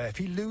Earle, where if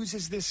he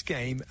loses this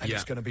game, and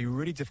it's going to be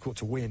really difficult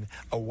to win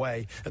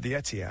away at the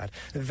Etihad,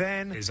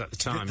 then is that the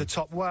time? The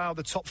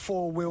top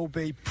four will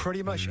be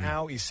pretty much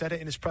out. He said it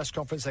in his press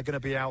conference, they're going to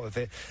be out of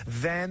it.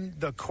 Then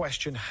the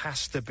question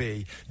has to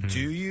be, do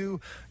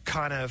you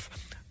kind of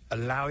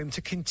allow him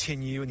to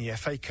continue in the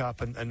FA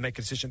Cup and make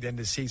a decision at the end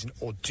of the season,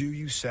 or do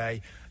you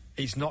say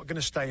he's not going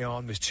to stay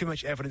on? There's too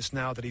much evidence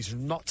now that he's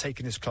not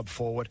taking his club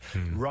forward.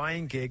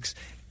 Ryan Giggs,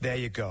 there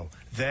you go.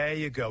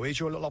 Here's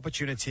your little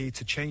opportunity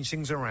to change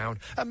things around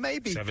and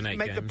maybe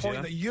make the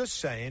point that you're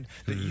saying,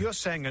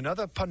 and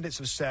other pundits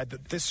have said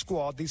that this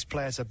squad, these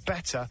players are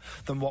better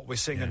than what we're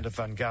seeing under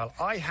Van Gaal.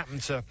 I happen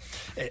to,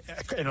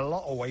 in a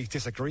lot of ways,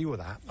 disagree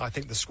with that. I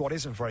think the squad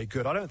isn't very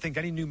good. I don't think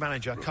any new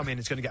manager come in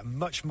is going to get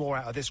much more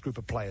out of this group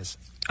of players.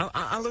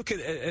 I look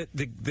at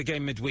the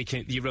game midweek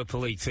at the Europa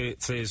League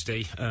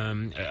Thursday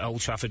at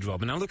Old Trafford,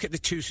 Rob, and I look at the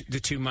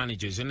two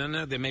managers, and I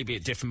know they may be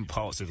at different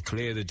parts of the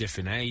career, the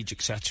different age,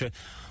 etc.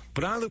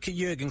 But I look at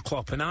Jurgen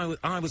Klopp, and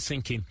I was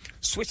thinking,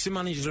 switch the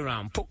managers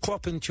around, put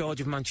Klopp in charge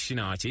of Manchester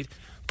United,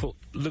 put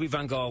Louis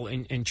van Gaal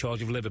in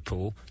charge of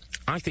Liverpool.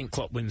 I think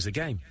Klopp wins the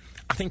game.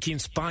 I think he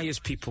inspires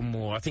people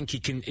more. I think he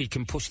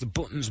can push the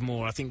buttons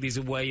more. I think there's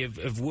a way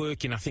of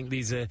working. I think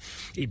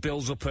he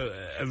builds up a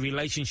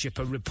relationship,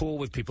 a rapport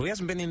with people. He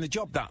hasn't been in the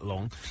job that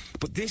long,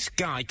 but this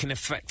guy can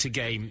affect a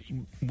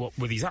game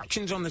with his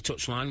actions on the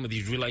touchline, with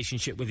his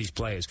relationship with his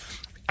players.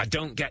 I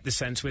don't get the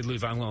sense with Louis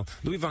van Gaal.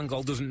 Louis van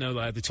Gaal doesn't know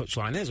where the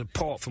touchline is,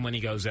 apart from when he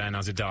goes there and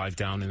has a dive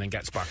down and then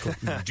gets back up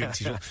and drinks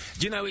his water.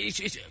 Do you know,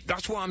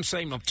 that's what I'm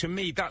saying, Rob. To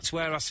me, that's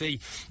where I see,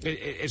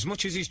 as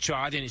much as he's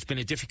tried, and it's been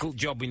a difficult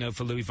job, we know,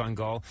 for Louis van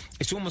Gaal,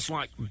 it's almost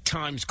like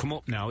time's come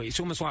up now. It's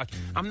almost like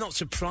I'm not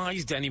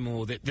surprised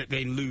anymore that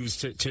they lose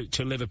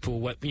to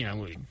Liverpool,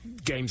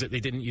 games that they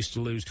didn't used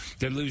to lose.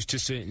 They lose to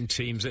certain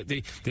teams that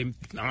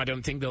I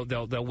don't think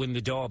they'll win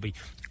the derby.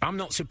 I'm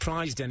not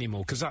surprised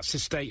anymore, because that's the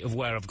state of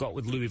where I've got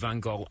with Louis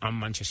van Gaal and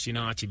Manchester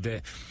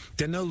United.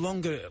 They're no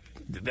longer...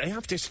 They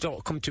have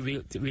to come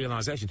to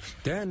realisation.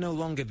 They're no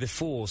longer the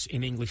force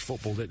in English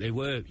football that they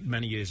were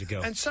many years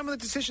ago. And some of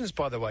the decisions,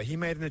 by the way, he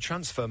made in the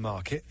transfer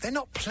market, they're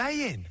not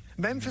playing.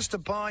 Memphis to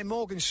buy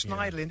Morgan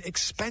Schneiderlin,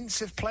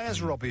 expensive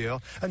players, Robbie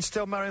Earle, and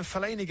still Marion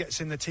Fellaini gets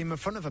in the team in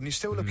front of him. You're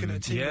still looking at a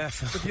team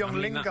with young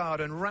Lingard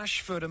and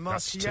Rashford and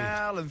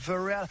Martial and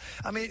Varela.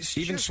 I mean, it's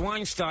even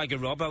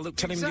Schweinsteiger, Rob. I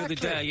looked at him the other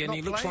day, and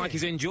he looks like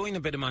he's enjoying a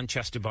bit of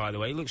Manchester, by the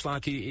way. He looks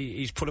like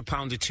he's put a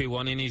pound or two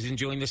on, and he's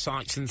enjoying the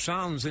sights and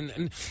sounds.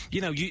 And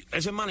you,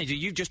 as a manager,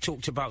 you've just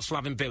talked about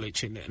Slaven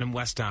Bilic and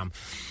West Ham.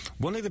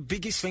 One of the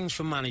biggest things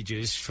for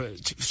managers for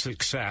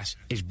success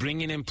is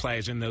bringing in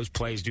players and those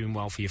players doing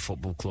well for your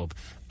football club. job,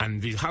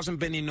 and there hasn't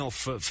been enough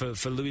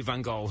for Louis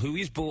van Gaal, who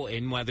he's brought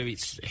in, whether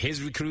it's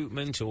his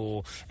recruitment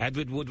or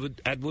Edward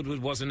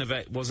Woodward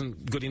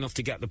wasn't good enough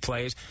to get the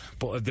players,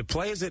 but of the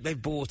players that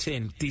they've brought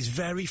in, there's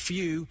very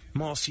few,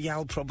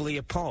 Martial probably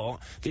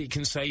apart, that you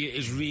can say it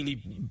has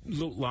really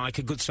looked like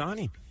a good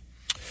signing.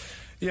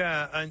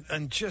 Yeah,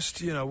 and just,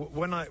 you know,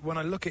 when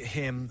I look at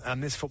him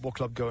and this football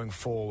club going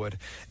forward,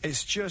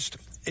 it's just,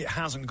 it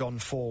hasn't gone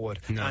forward.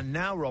 No. And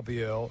now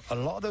Robbie Earle, a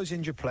lot of those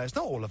injured players,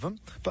 not all of them,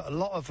 but a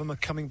lot of them are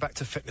coming back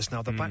to fitness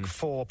now. The back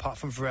four, apart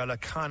from Varela,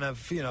 kind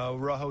of, you know,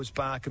 Rojo's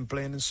back, and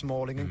Blin and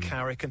Smalling and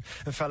Carrick and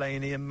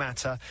Fellaini and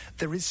Mata.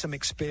 There is some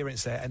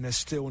experience there, and they're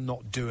still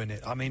not doing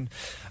it. I mean,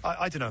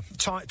 I don't know.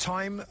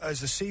 Time,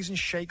 as the season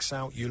shakes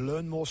out, you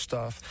learn more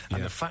stuff,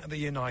 and the fact that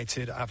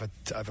United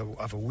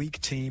have a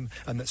weak team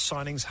and that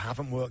signing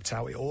haven't worked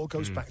out, it all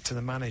goes back to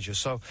the manager.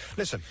 So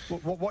listen,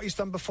 what he's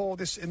done before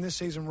in this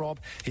season, Rob,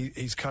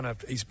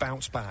 he's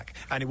bounced back,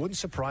 and it wouldn't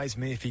surprise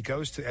me if he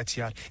goes to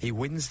Etihad, he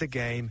wins the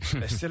game,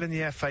 they're still in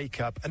the FA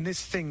Cup, and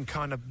this thing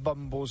kind of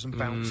bumbles and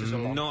bounces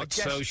along. Not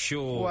so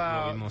sure.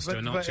 Well, not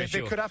so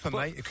sure. It could happen,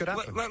 mate. It could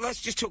happen.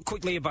 Let's just talk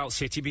quickly about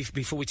City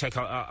before we take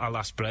our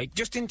last break.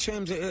 Just in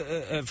terms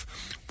of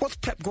what's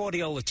Pep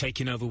Guardiola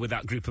taking over with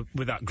that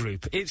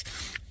group.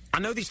 I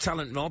know there's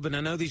talent, Rob, and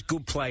I know there's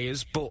good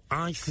players, but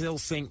I still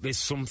think there's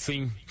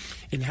something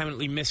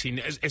inherently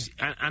missing.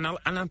 And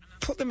I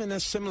put them in a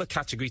similar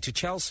category to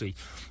Chelsea.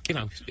 You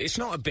know, it's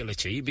not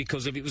ability,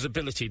 because if it was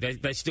ability,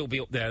 they'd still be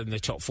up there in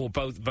the top four,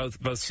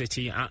 both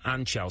City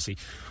and Chelsea.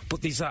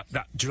 But there's that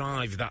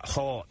drive, that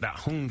heart, that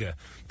hunger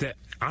that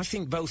I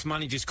think both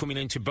managers coming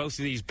into both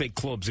of these big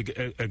clubs are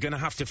going to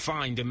have to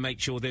find and make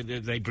sure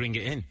that they bring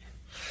it in.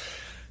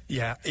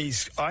 Yeah,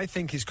 I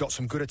think he's got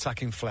some good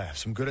attacking flair,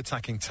 some good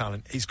attacking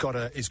talent. He's got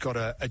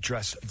to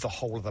address the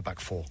whole of the back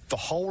four. The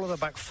whole of the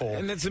back four.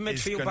 And there's a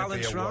midfield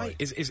balance, right?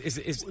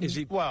 Is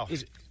he? Well,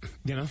 is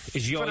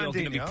Yo-Yo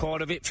going to be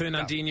part of it?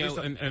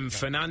 Fernandinho and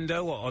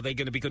Fernando, or are they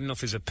going to be good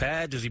enough as a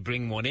pair? Does he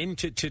bring one in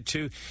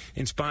to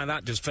inspire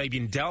that? Does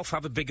Fabian Delph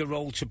have a bigger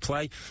role to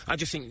play? I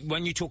just think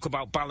when you talk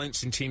about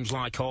balance in teams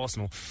like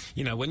Arsenal,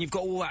 you know, when you've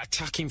got all that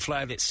attacking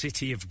flair that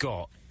City have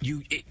got,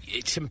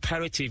 it's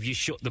imperative you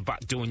shut the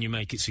back door and you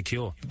make it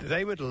secure.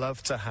 They would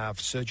love to have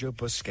Sergio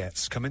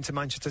Busquets come into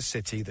Manchester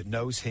City that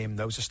knows him,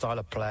 knows the style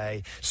of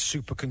play,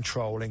 super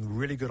controlling,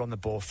 really good on the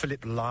ball.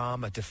 Philipp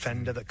Lahm, a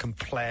defender that can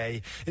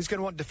play. He's going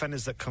to want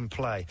defenders that can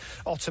play.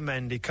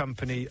 Otamendi,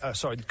 company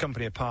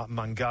apart,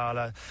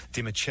 Mangala,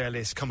 Di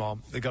Michelis, come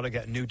on. They've got to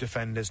get new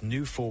defenders,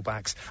 new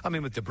fullbacks. I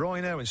mean, with De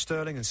Bruyne and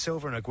Sterling and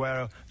Silva and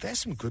Aguero, there's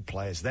some good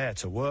players there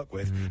to work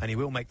with, and he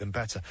will make them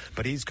better.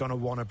 But he's going to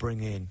want to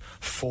bring in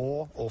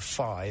 4 or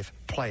 5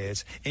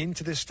 players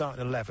into this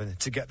starting 11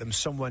 to get them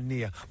somewhere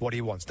near what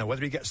he wants. Now,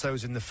 whether he gets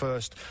those in the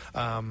first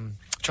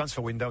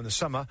transfer window in the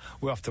summer,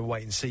 we'll have to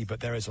wait and see, but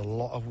there is a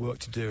lot of work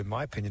to do, in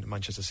my opinion, at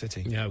Manchester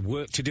City. Yeah,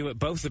 work to do at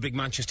both the big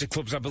Manchester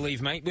clubs, I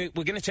believe, mate. We're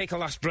going to take a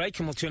last break,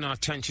 and we'll turn our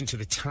attention to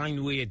the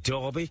Tyne-Wear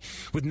derby.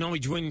 With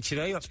Norwich winning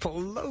today, that's put a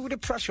load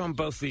of pressure on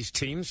both these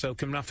teams, so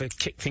can Rafa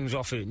kick things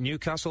off at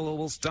Newcastle, or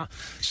will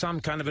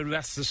Sam kind of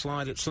arrest the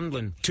slide at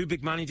Sunderland? 2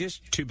 big managers,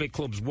 2 big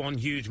clubs, 1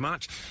 huge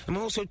match. And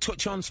we'll also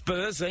touch on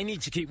Spurs. They need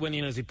to keep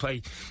winning as they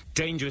play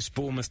dangerous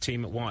Bournemouth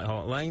team at White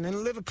Hart Lane.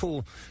 And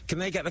Liverpool, can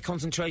they get the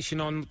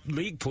concentration on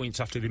league points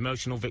after the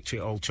emotional victory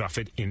at Old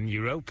Trafford in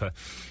Europa?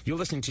 You're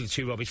listening to the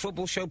Two Robbies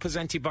Football Show,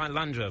 presented by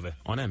Land Rover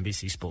on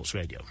NBC Sports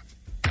Radio.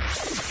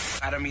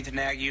 I don't mean to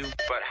nag you,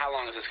 but how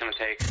long is this going to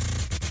take?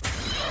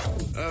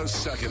 Oh,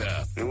 suck it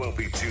up. It won't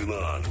be too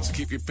long. Just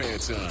keep your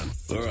pants on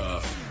or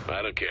off.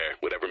 I don't care.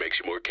 Whatever makes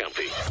you more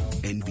comfy.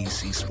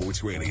 NBC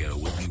Sports Radio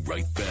will be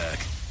right back.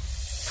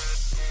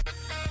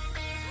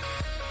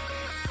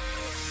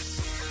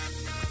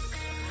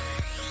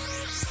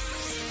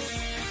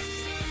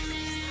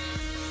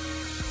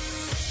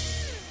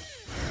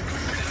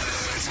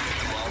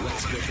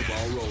 Let's get the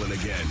ball rolling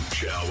again,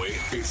 shall we?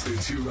 It's the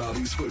Two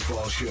Robbies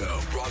Football Show,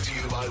 brought to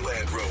you by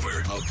Land Rover.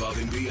 Above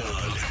and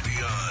beyond.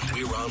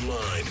 We're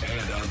online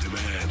and on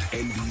demand.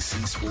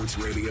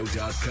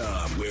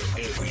 NBCSportsRadio.com, where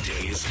every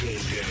day is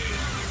game day.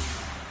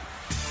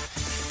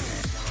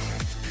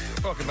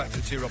 Welcome back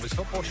to the Two Robbies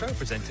Football Show,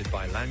 presented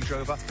by Land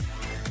Rover.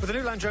 With the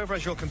new Land Rover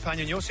as your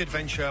companion, you'll see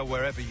adventure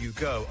wherever you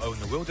go. Own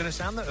the wilderness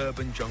and the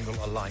urban jungle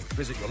alike.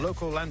 Visit your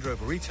local Land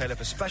Rover retailer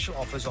for special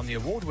offers on the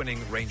award-winning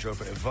Range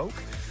Rover Evoque,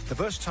 the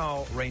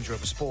versatile Range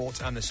Rover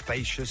Sport, and the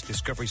spacious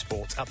Discovery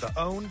Sport at the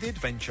Own the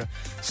Adventure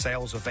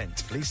sales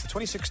event. Lease the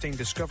 2016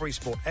 Discovery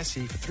Sport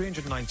SE for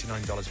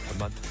 $399 per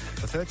month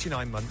for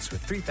 39 months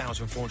with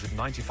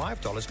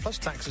 $3,495 plus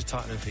taxes,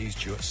 title and fees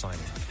due at signing.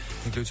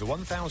 Includes a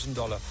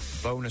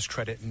 $1,000 bonus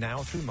credit now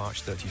through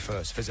March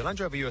 31st. Visit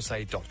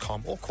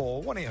LandRoverUSA.com or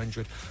call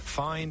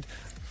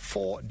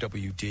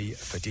 1-800-FIND-4WD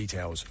for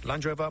details.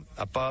 Land Rover,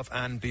 above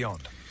and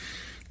beyond.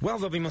 Well,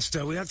 Robbie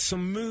Mustoe, we had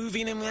some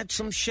moving and we had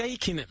some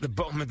shaking at the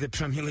bottom of the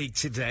Premier League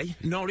today.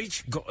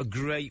 Norwich got a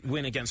great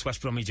win against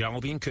West Bromwich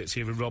Albion, courtesy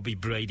of a Robbie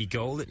Brady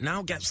goal. It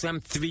now gets them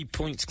 3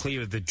 points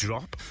clear of the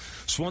drop.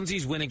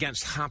 Swansea's win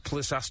against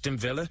hapless Aston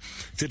Villa,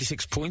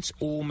 36 points,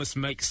 almost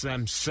makes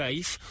them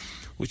safe,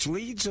 which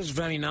leads us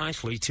very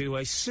nicely to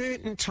a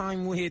certain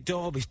Tyne-Wear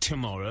derby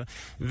tomorrow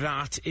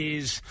that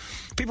is...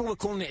 People were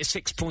calling it a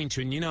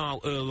 6-pointer, and you know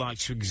how Earle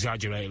likes to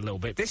exaggerate a little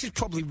bit. This is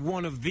probably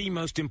one of the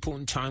most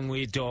important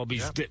Tyne-Wear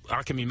derbies that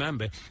I can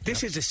remember.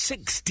 This is a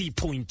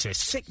 60-pointer,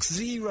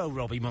 6-0,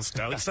 Robbie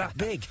Mustoe. It's that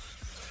big.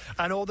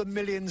 And all the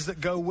millions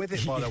that go with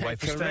it, by the way,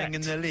 for staying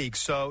in the league.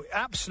 So,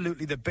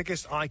 absolutely the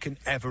biggest I can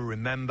ever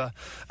remember.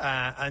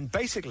 And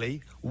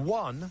basically,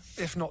 one,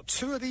 if not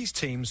two of these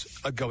teams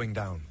are going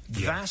down.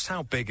 Yeah. That's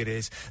how big it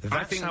is.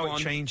 That's how it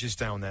changes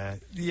down there.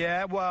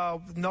 Yeah,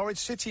 well, Norwich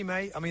City,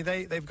 mate. I mean,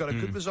 they've got a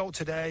good result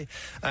today,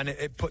 and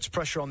it puts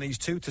pressure on these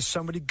two to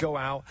somebody go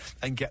out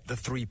and get the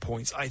 3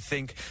 points. I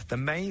think the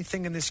main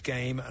thing in this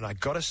game, and I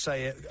got to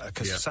say it,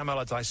 because Sam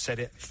Allardyce said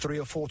it 3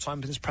 or 4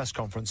 times in his press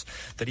conference,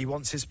 that he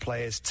wants his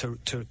players to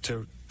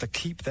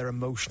keep their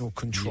emotional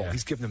control.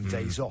 He's given them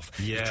days off.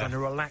 He's trying to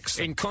relax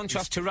them. In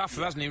contrast to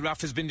Rafa, hasn't he?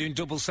 Rafa's been doing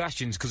double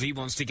sessions because he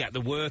wants to get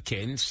the work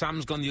in.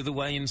 Sam's gone the other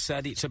way and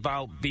said it's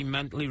about being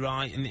mentally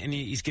right, and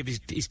he's given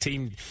his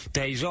team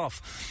days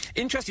off.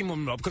 Interesting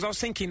one, Rob, because I was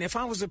thinking, if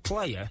I was a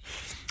player,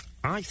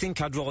 I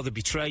think I'd rather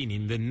be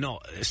training than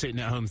not sitting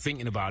at home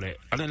thinking about it.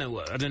 I don't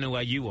know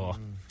where you are.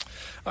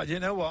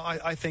 You know what?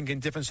 I think in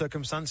different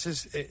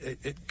circumstances,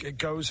 it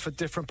goes for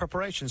different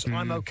preparations.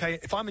 I'm okay.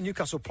 If I'm a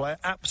Newcastle player,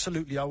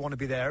 absolutely, I want to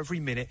be there every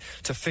minute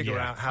to figure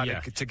out how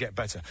to get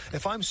better.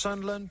 If I'm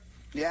Sunderland,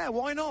 yeah,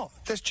 why not?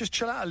 Let's just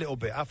chill out a little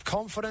bit. Have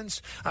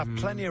confidence, have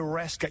plenty of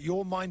rest, get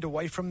your mind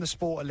away from the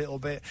sport a little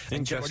bit,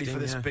 and get ready for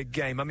this big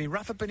game. I mean,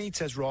 Rafa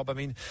Benitez, Rob, I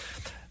mean...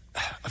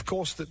 Of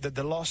course,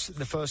 the loss in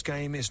the first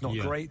game is not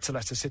great to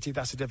Leicester City.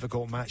 That's a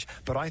difficult match.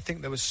 But I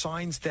think there were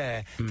signs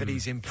there that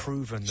he's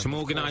improving. Some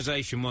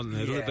organisation, wasn't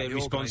there? A little bit of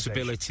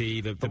responsibility.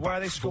 But where are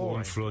they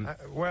scoring?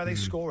 Where are they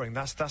scoring?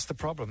 That's the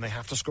problem. They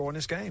have to score in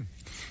this game.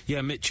 Yeah,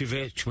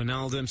 Mitrovic,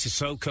 Wijnaldum,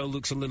 Sissoko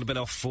looks a little bit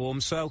off form.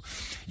 So,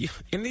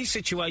 in these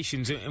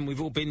situations, and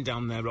we've all been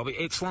down there, Robbie,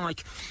 it's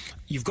like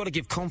you've got to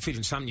give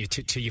confidence, haven't you,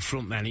 to your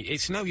front men.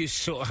 It's no use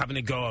sort of having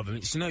a go of them.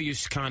 It's no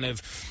use kind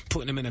of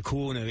putting them in a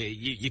corner.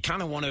 You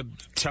kind of want to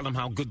tell them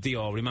how good they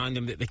are, remind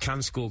them that they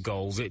can score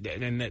goals,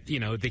 and that, you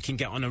know, they can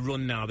get on a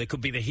run now. They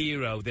could be the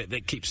hero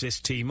that keeps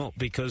this team up,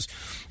 because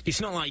it's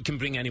not like you can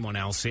bring anyone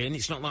else in.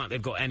 It's not like they've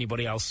got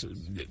anybody else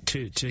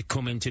to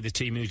come into the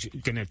team who's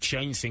going to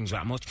change things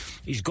that much.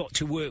 He's got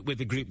to work with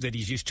the group that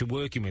he's used to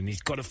working with.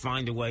 He's got to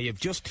find a way of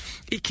just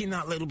icking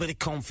that little bit of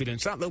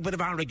confidence, that little bit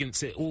of arrogance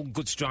that all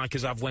good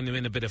strikers have when they're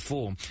in a bit of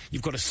form.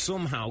 You've got to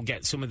somehow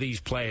get some of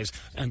these players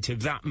into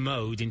that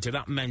mode, into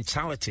that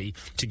mentality,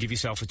 to give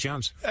yourself a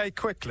chance. Hey,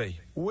 quickly,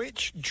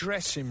 which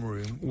dressing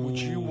room would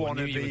you want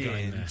to be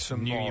in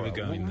tomorrow?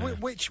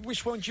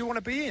 Which one do you want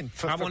to be in?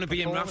 I want to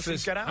be in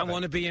Rafa's. I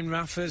want to be in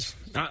Rafa's.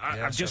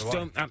 I just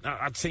don't.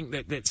 I think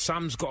that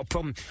Sam's got a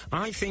problem.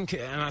 I think,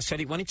 and I said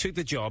it when he took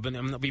the job, and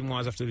I'm not being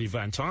wise after the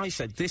event, I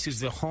said this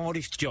is the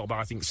hardest job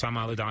I think Sam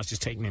Allardyce has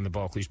taken in the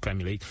Barclays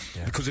Premier League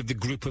because of the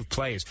group of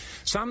players.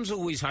 Sam's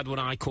always had what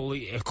I call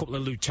a couple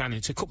of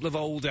lieutenants, a couple of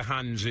older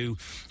hands who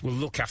will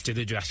look after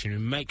the dressing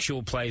room, make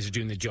sure players are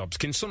doing the jobs.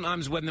 Can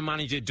sometimes, when the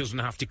manager doesn't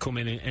have to come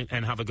in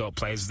and have a go at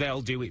players,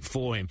 they'll do it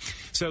for him.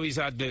 So he's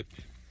had the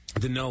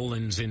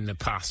Nolans in the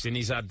past, and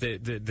he's had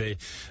the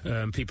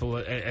people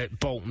at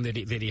Bolton that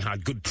he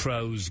had, good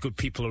pros, good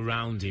people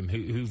around him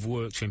who've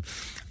worked for him.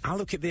 I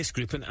look at this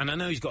group, and I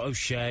know he's got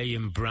O'Shea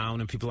and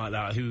Brown and people like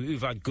that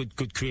who've had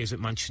good careers at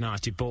Manchester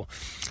United, but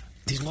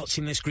there's lots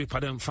in this group I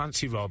don't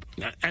fancy, Rob.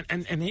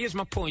 And here's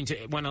my point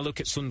when I look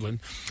at Sunderland.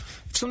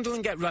 If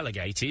Sunderland get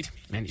relegated,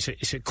 and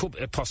it's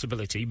a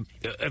possibility,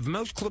 of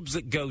most clubs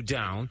that go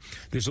down,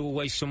 there's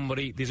always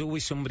somebody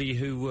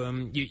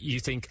who you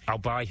think, I'll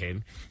buy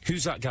him.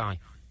 Who's that guy?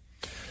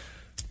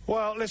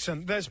 Well,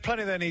 listen, there's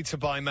plenty they need to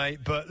buy, mate,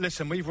 but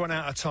listen, we've run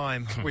out of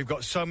time. We've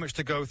got so much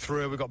to go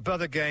through. We've got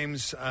other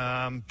games,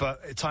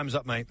 but time's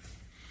up, mate.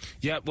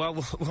 Yeah, well,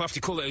 we'll have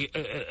to call it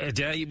a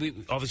day.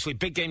 Obviously,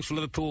 big games for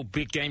Liverpool,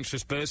 big games for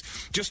Spurs.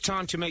 Just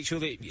time to make sure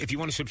that if you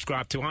want to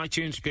subscribe to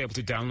iTunes, you'll be able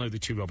to download the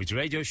Two Robbies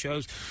radio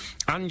shows.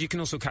 And you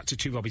can also catch the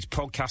Two Robbies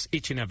podcast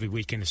each and every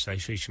week in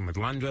association with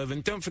Land Rover.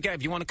 And don't forget,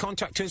 if you want to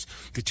contact us,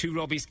 the Two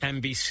Robbies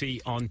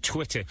NBC on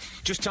Twitter.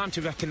 Just time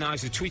to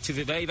recognise the tweet of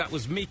the day. That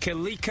was Mika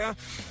Lika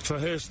for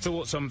her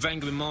thoughts on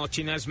Wenger and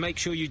Martinez. Make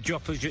sure you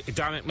drop us a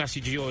direct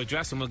message of your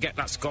address, and we'll get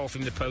that scarf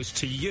in the post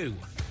to you.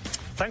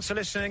 Thanks for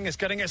listening. It's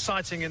getting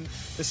exciting in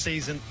the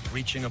season,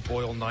 reaching a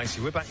boil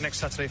nicely. We're back next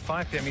Saturday,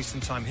 5 p.m. Eastern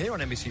Time here on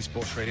NBC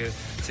Sports Radio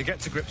to get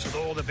to grips with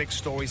all the big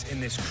stories in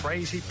this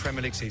crazy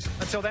Premier League season.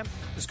 Until then,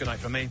 it's good night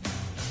from me.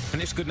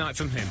 And it's good night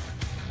from him.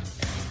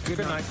 Good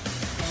night.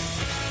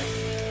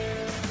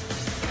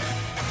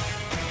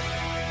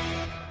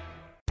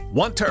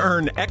 Want to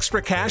earn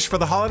extra cash for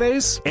the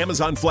holidays?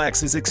 Amazon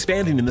Flex is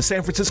expanding in the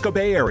San Francisco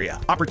Bay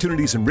Area.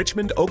 Opportunities in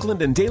Richmond,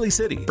 Oakland, and Daly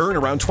City. Earn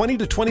around $20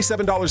 to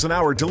 $27 an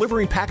hour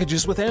delivering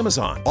packages with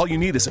Amazon. All you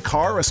need is a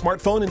car, a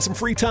smartphone, and some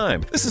free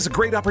time. This is a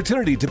great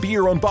opportunity to be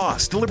your own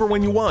boss, deliver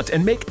when you want,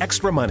 and make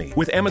extra money.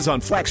 With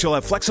Amazon Flex, you'll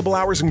have flexible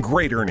hours and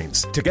great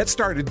earnings. To get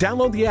started,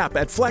 download the app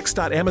at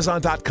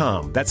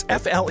flex.amazon.com. That's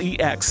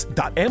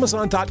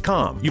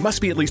FLEX.amazon.com. You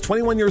must be at least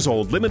 21 years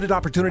old. Limited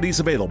opportunities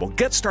available.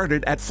 Get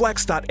started at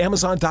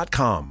flex.amazon.com.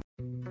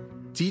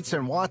 Dietz &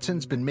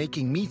 Watson's been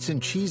making meats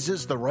and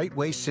cheeses the right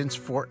way since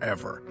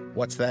forever.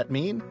 What's that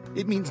mean?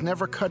 It means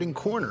never cutting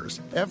corners,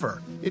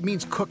 ever. It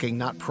means cooking,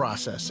 not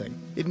processing.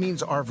 It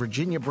means our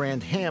Virginia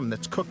brand ham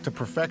that's cooked to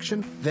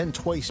perfection, then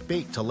twice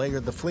baked to layer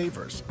the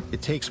flavors.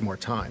 It takes more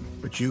time,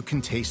 but you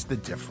can taste the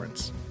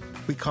difference.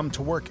 We come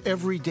to work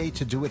every day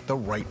to do it the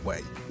right way,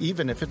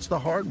 even if it's the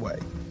hard way.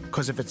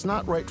 Because if it's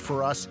not right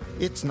for us,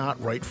 it's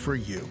not right for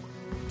you.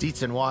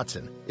 Dietz &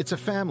 Watson, it's a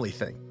family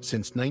thing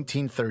since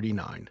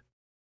 1939.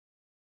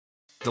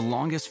 The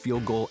longest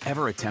field goal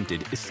ever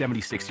attempted is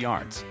 76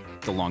 yards.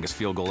 The longest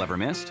field goal ever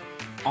missed?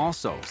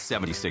 Also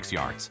 76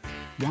 yards.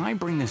 Why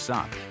bring this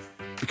up?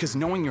 Because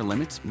knowing your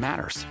limits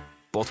matters,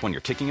 both when you're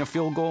kicking a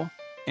field goal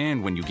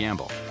and when you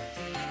gamble.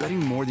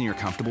 Betting more than you're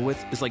comfortable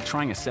with is like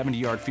trying a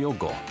 70-yard field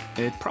goal.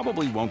 It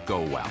probably won't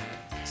go well.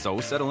 So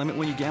set a limit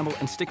when you gamble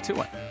and stick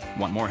to it.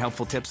 Want more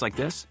helpful tips like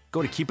this?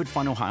 Go to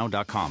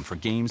keepitfunohio.com for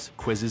games,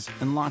 quizzes,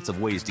 and lots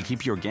of ways to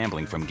keep your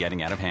gambling from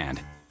getting out of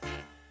hand.